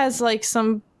still has like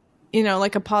some,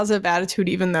 like a positive attitude,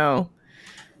 even though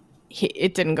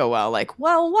it didn't go well. Like,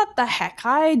 well, what the heck?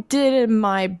 I did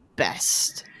my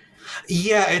best.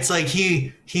 Yeah, it's like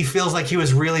he feels like he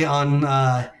was really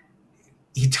on.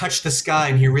 He touched the sky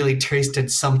and he really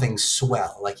tasted something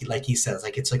swell. Like he says,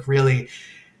 like it's like really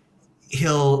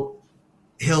he'll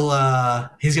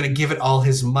he's gonna give it all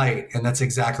his might, and that's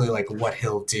exactly like what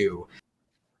he'll do.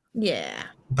 Yeah.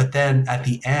 But then at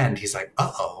the end, he's like,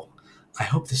 "Uh-oh, I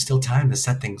hope there's still time to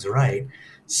set things right.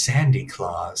 Sandy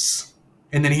Claus."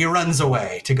 And then he runs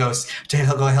away to go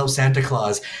help Santa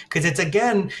Claus, because it's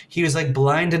again he was like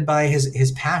blinded by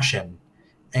his passion,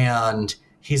 and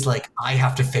he's like, "I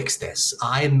have to fix this.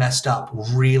 I messed up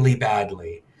really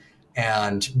badly,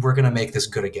 and we're gonna make this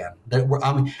good again." And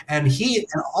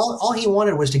all he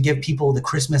wanted was to give people the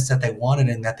Christmas that they wanted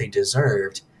and that they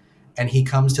deserved, and he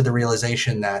comes to the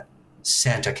realization that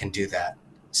Santa can do that.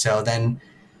 So then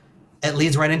it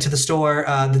leads right into the store,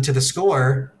 to the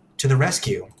score, to the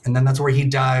rescue, and then that's where he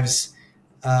dives.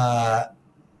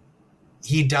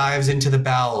 He dives into the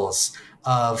bowels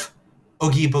of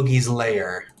Oogie Boogie's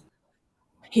lair,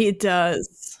 He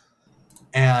does.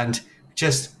 and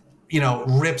just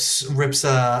rips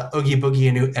Oogie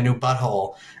Boogie a new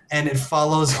butthole, and it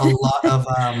follows a lot of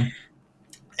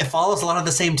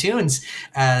the same tunes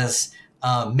as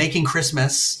Making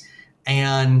Christmas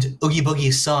and Oogie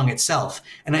Boogie's song itself.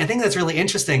 And I think that's really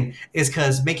interesting, is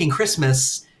because Making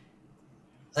Christmas,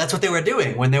 that's what they were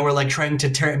doing when they were like trying to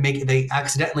they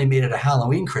accidentally made it a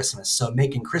Halloween Christmas. So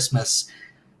Making Christmas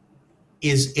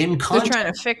is in They're context.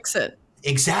 trying to fix it.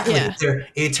 Exactly. Yeah.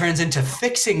 It turns into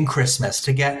fixing Christmas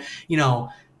to get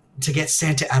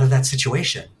Santa out of that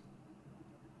situation.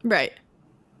 Right.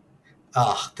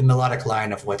 The melodic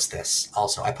line of "What's this?"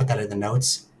 Also, I put that in the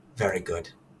notes. Very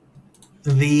good.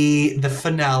 The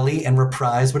finale and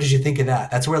reprise. What did you think of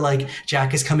that? That's where like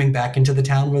Jack is coming back into the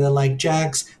town, where they're like,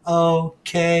 "Jack's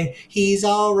okay, he's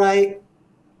all right."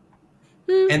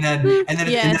 And then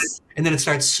Yes. and then it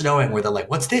starts snowing, where they're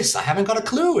like, "What's this? I haven't got a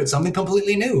clue. It's something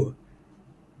completely new."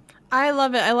 I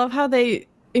love it. I love how they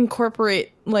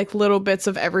incorporate like little bits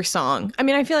of every song. I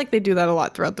mean, I feel like they do that a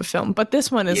lot throughout the film, but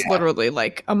this one is literally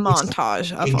like a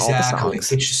montage of all the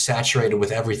songs. It's just saturated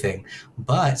with everything.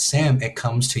 But Sam, it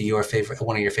comes to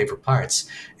one of your favorite parts,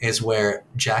 is where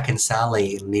Jack and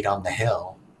Sally meet on the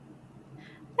hill.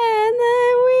 And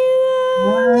then we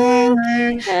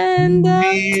end up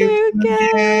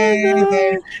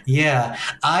together. Yeah,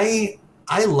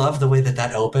 I love the way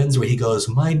that opens, where he goes,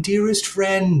 "My dearest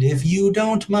friend, if you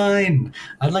don't mind,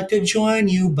 I'd like to join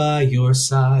you by your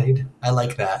side." I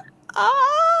like that.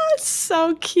 It's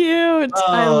so cute.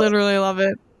 I literally love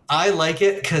it. I like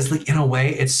it because, like, in a way,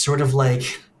 it's sort of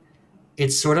like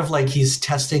he's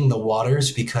testing the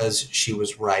waters, because she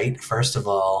was right, first of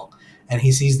all, and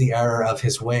he sees the error of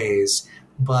his ways.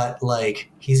 But like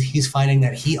he's finding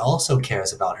that he also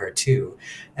cares about her too,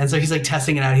 and so he's like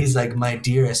testing it out. He's like, "My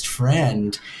dearest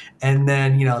friend," and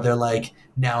then they're like,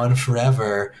 "Now and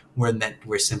forever,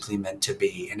 we're simply meant to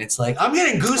be." And it's like, I'm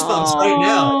getting goosebumps right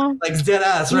now, like dead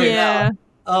ass right now.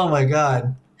 Oh my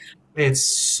god, it's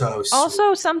so sweet.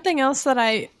 Also, something else that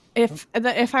if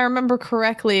I remember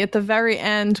correctly, at the very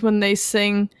end when they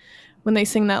sing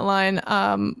that line,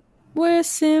 "We're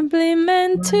simply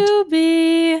meant to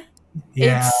be."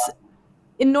 Yeah.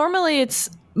 Normally it's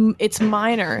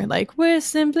minor, like "We're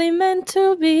simply meant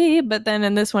to be," but then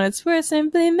in this one it's "We're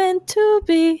simply meant to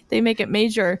be." They make it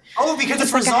major. Oh, because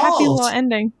it's like resolved. A happy little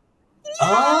ending.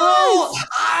 Oh,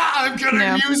 I'm getting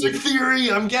music theory.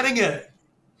 I'm getting it.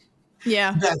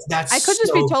 Yeah, that's. I could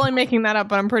just be totally making that up,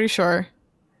 but I'm pretty sure.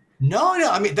 No,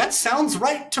 I mean that sounds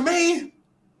right to me.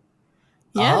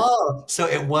 Yeah. Oh, so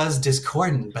it was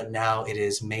discordant, but now it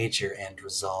is major and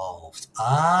resolved.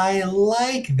 I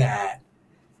like that.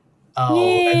 Oh,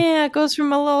 yeah, it goes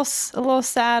from a little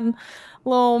sad,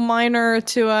 little minor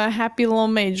to a happy little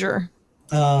major.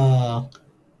 I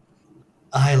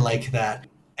like that.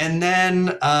 And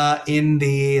then in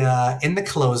the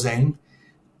closing,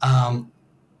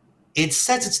 it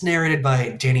says it's narrated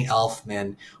by Danny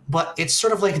Elfman, but it's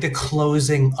sort of like the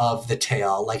closing of the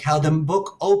tale, like how the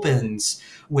book opens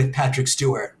with Patrick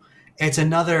Stewart. It's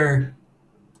another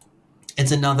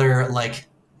like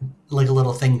a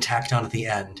little thing tacked on at the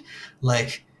end.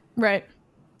 Like Right.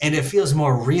 And it feels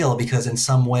more real because in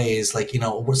some ways, like,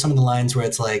 some of the lines where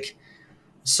it's like,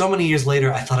 so many years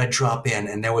later, I thought I'd drop in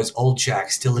and there was old Jack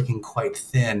still looking quite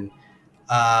thin.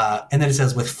 And then it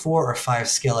says, with 4 or 5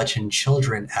 skeleton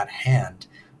children at hand,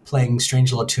 playing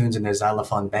strange little tunes in their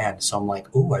xylophone band. So I'm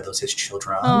like, ooh, are those his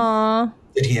children? Aww.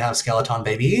 Did he have skeleton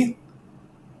baby?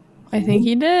 I think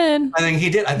he did. I think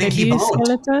he did. I think Maybe he boned.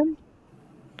 skeleton.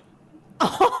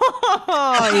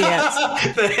 Oh, yes.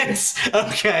 Thanks.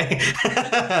 Okay.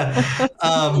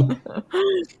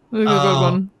 Good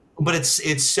one. But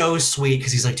it's so sweet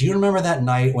because he's like, do you remember that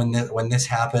night when this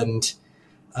happened?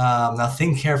 Now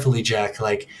think carefully, Jack.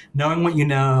 Like, knowing what you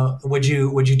know, would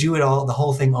you do it all, the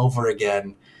whole thing over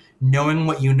again? Knowing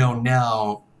what you know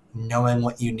now, knowing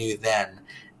what you knew then.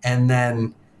 And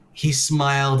then he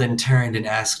smiled and turned and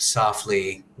asked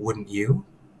softly, wouldn't you?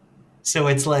 So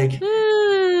it's like,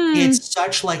 it's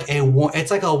such like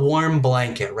it's like a warm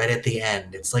blanket right at the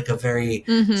end. It's like a very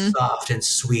soft and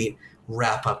sweet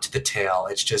wrap up to the tale.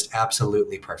 It's just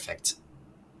absolutely perfect.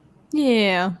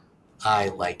 Yeah. I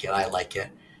like it.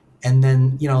 And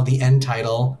then, the end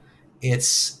title,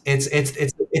 it's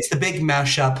the big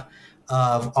mashup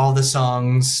of all the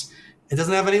songs. It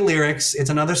doesn't have any lyrics. It's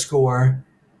another score,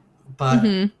 but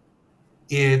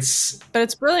it's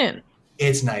brilliant.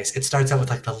 It's nice. It starts out with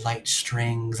like the light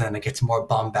strings and it gets more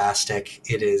bombastic.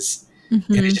 It is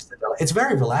just, it's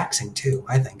very relaxing too,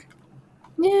 I think.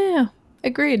 Yeah,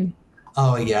 agreed.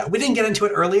 Oh yeah. We didn't get into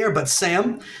it earlier, but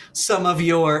Sam, some of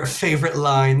your favorite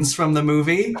lines from the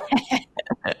movie.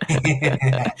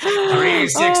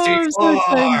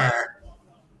 364.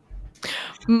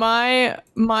 My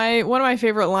one of my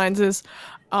favorite lines is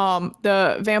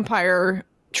the vampire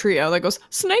trio that goes,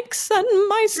 snakes and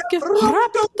mice get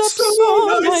wrapped up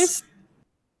so nice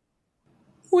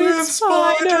with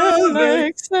spider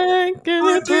legs and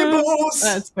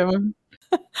That's good.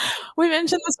 We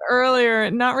mentioned this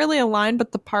earlier, not really a line,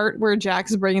 but the part where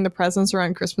Jack's bringing the presents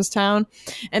around Christmas Town,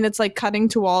 and it's like cutting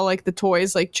to all like the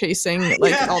toys like chasing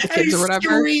like all the kids or whatever.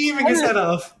 Screaming his head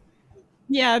off.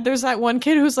 Yeah, there's that one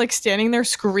kid who's like standing there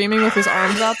screaming with his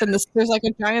arms up, and there's like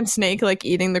a giant snake like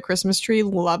eating the Christmas tree.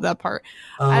 Love that part.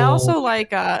 Oh. I also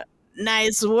like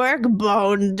nice work,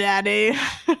 Bone Daddy.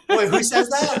 Wait, who says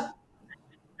that?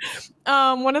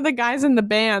 One of the guys in the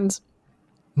band.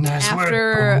 Nice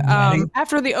After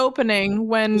the opening,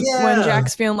 when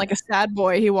Jack's feeling like a sad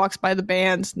boy, he walks by the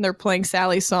band and they're playing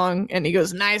Sally's song, and he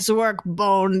goes, "Nice work,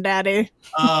 Bone Daddy."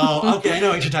 Oh, okay, I know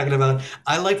what you're talking about.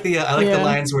 I like the the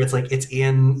lines where it's like it's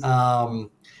in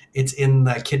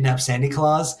the Kidnap Sandy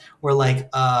Claus, where like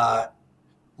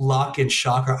Locke and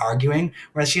Shock are arguing,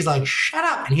 where she's like, "Shut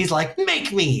up," and he's like,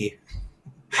 "Make me."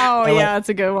 Oh yeah, that's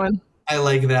a good one. I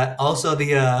like that. Also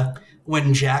the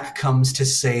when Jack comes to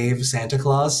save Santa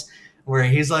Claus, where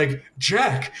he's like,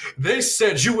 "Jack, they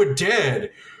said you were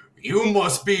dead. You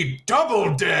must be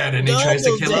double dead," and he tries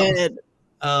to kill him.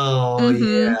 Oh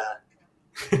yeah,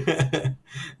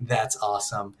 that's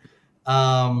awesome.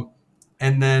 And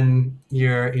then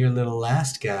your little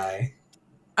last guy.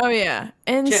 Oh yeah,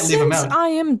 and since I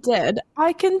am dead,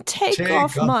 I can take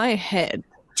off my head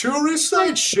to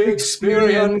recite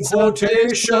Shakespearean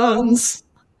quotations.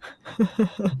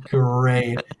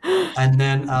 Great. And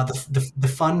then the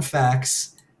fun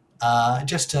facts,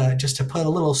 just to put a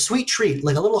little sweet treat,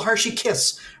 like a little Hershey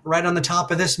kiss right on the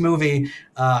top of this movie.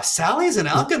 Sally's an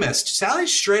alchemist.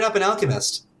 Sally's straight up an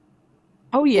alchemist.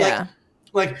 Oh yeah.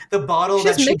 Like the bottle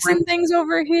she's that she mixing things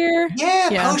over here.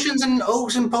 Yeah, potions and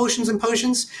oaks and potions and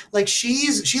potions. Like she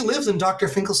lives in Dr.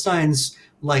 Finkelstein's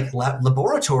like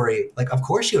laboratory. Like of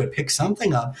course she would pick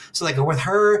something up. So like with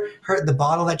her the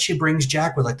bottle that she brings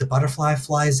Jack with, like the butterfly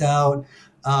flies out,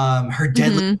 her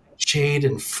deadly shade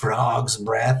and frog's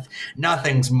breath.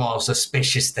 Nothing's more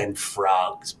suspicious than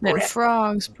frog's breath.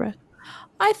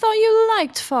 I thought you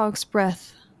liked frog's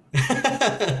breath.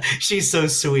 She's so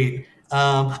sweet.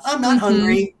 I'm not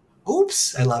hungry.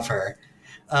 Oops, I love her.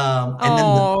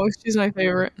 And she's my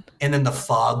favorite. And then the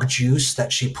fog juice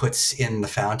that she puts in the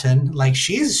fountain, like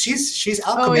she's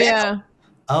alchemical.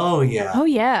 Oh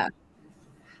yeah.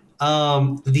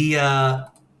 The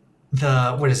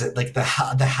what is it, like the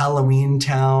Halloween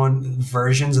Town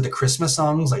versions of the Christmas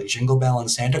songs, like Jingle Bell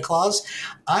and Santa Claus,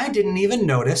 I didn't even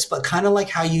notice, but kind of like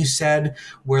how you said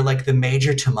were like the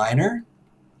major to minor,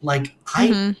 like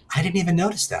I didn't even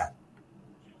notice that.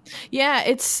 Yeah,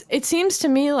 it seems to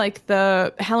me like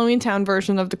the Halloween Town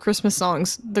version of the Christmas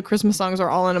songs are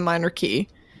all in a minor key,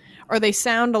 or they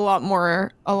sound a lot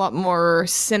more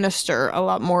sinister, a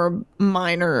lot more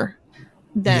minor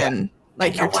than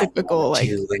like your typical like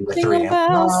two, like the jingle 3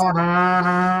 bells.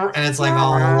 and it's like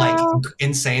all like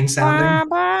insane sounding.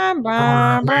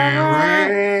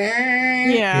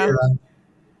 Yeah.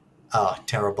 Oh,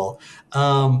 terrible.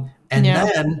 And Yeah.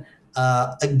 then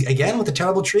again with the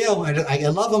terrible trio, I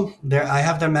love them. I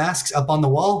have their masks up on the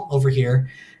wall over here.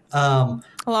 I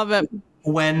love it.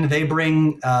 When they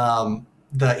bring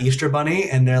the Easter Bunny,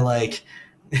 and they're like,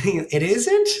 "It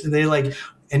isn't." They like,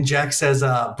 and Jack says,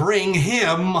 "Bring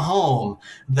him home."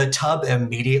 The tub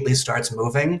immediately starts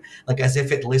moving, like as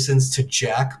if it listens to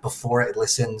Jack before it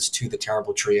listens to the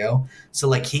terrible trio. So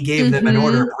like he gave them an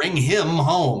order, "Bring him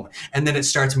home," and then it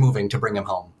starts moving to bring him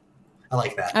home. I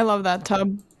like that. I love that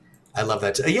tub. I love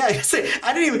that. Yeah,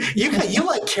 I didn't even. You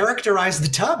like characterized the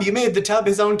tub. You made the tub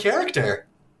his own character.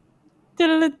 I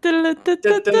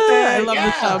love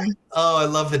the tub. Oh, I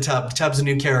love the tub. The tub's a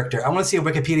new character. I want to see a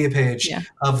Wikipedia page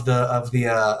of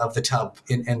the tub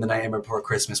in the Nightmare Before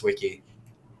Christmas wiki.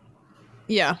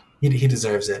 Yeah, he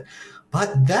deserves it.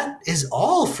 But that is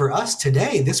all for us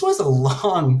today. This was a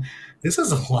long,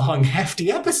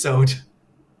 hefty episode.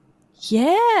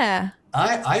 Yeah.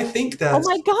 I think that. Oh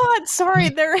my God! Sorry,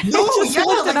 there. No, yeah,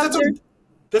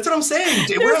 that's what I'm saying.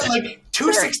 We're at like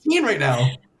 2:16 right now.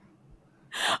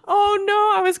 Oh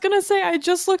no, I was gonna say I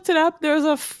just looked it up. There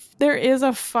is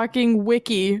a fucking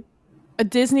wiki, a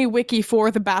Disney wiki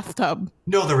for the bathtub.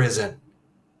 No, there isn't.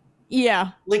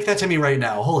 Yeah. Link that to me right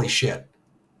now. Holy shit.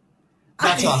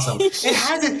 That's awesome. It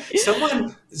hasn't.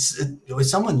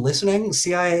 Someone listening,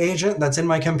 CIA agent that's in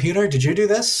my computer. Did you do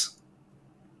this?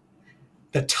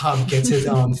 The tub gets his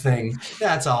own thing.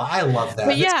 That's all. I love that.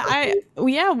 But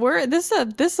this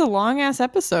is a long ass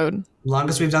episode.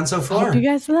 Longest we've done so far. Hope you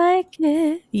guys like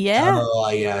it. Yeah. Oh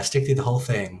yeah, stick through the whole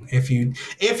thing. If you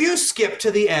skip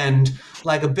to the end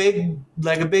like a big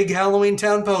Halloween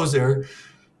Town poser,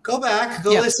 go back,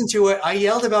 listen to it. I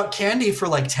yelled about candy for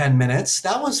like 10 minutes.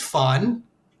 That was fun.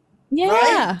 Yeah.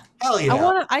 Right? Hell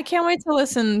yeah. I can't wait to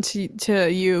listen to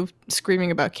you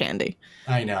screaming about candy.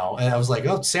 I know. And I was like,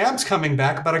 oh, Sam's coming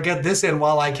back. Better get this in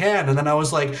while I can. And then I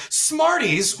was like,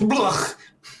 Smarties. Blech.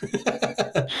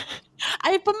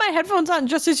 I put my headphones on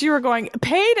just as you were going,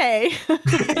 payday.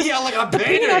 Yeah, like a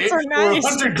payday for nice.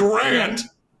 $100,000.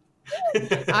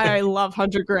 I love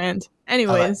 $100,000.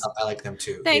 Anyways. I like them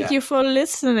too. Thank you for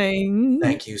listening.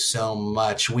 Thank you so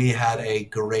much. We had a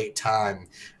great time.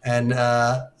 And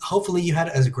hopefully you had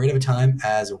as great of a time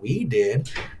as we did.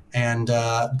 And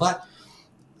but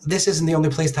this isn't the only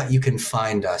place that you can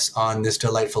find us on this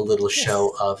delightful little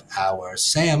show of ours.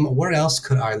 Sam, where else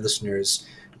could our listeners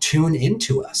tune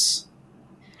into us?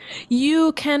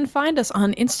 You can find us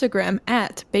on Instagram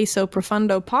at Beso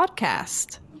Profundo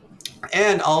Podcast.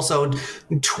 And also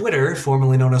Twitter,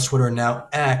 formerly known as Twitter, now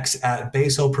X, at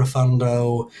Beso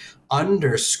Profundo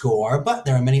 _. But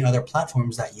there are many other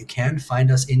platforms that you can find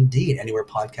us indeed, anywhere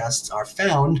podcasts are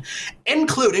found,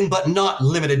 including but not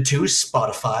limited to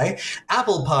Spotify,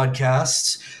 Apple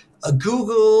Podcasts,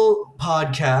 Google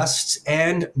Podcasts,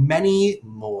 and many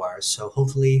more. So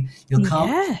hopefully you'll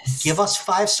come, give us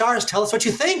 5 stars, tell us what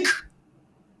you think.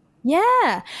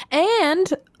 Yeah,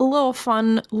 and a little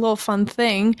fun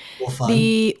thing.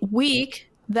 The week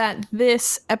that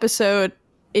this episode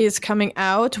is coming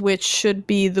out, which should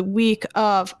be the week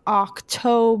of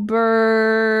October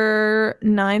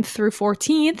 9th through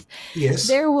 14th,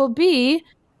 there will be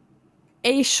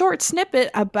a short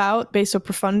snippet about Beso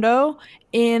Profundo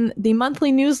in the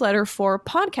monthly newsletter for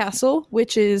Podcastle,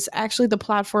 which is actually the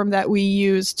platform that we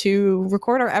use to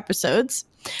record our episodes.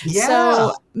 Yeah.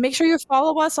 So make sure you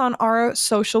follow us on our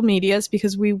social medias,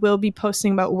 because we will be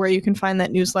posting about where you can find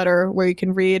that newsletter, where you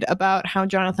can read about how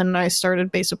Jonathan and I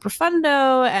started Beso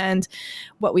Profundo and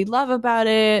what we love about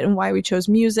it and why we chose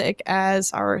music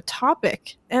as our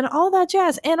topic and all that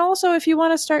jazz. And also, if you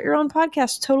want to start your own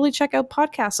podcast, totally check out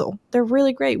Podcastle. They're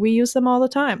really great. We use them all the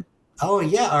time. Oh,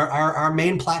 yeah. Our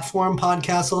main platform,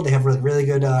 Podcastle, they have a really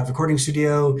good recording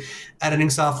studio, editing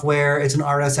software. It's an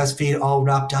RSS feed all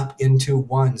wrapped up into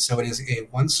one. So it is a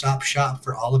one-stop shop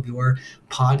for all of your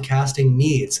podcasting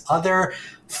needs. Other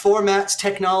formats,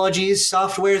 technologies,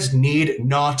 softwares need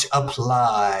not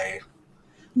apply.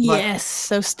 Yes,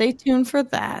 so stay tuned for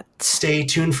that. Stay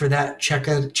tuned for that. Check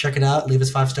it out. Leave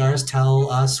us 5 stars. Tell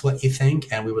us what you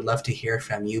think, and we would love to hear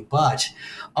from you. But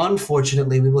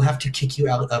unfortunately, we will have to kick you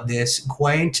out of this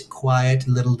quaint, quiet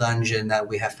little dungeon that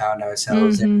we have found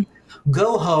ourselves in.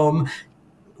 Go home,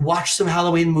 watch some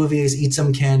Halloween movies, eat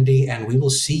some candy, and we will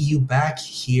see you back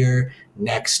here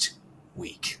next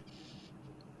week.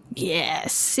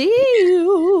 Yes, see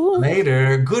you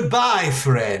later. Goodbye,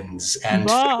 friends. And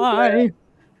bye.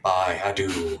 Bye,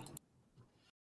 adieu.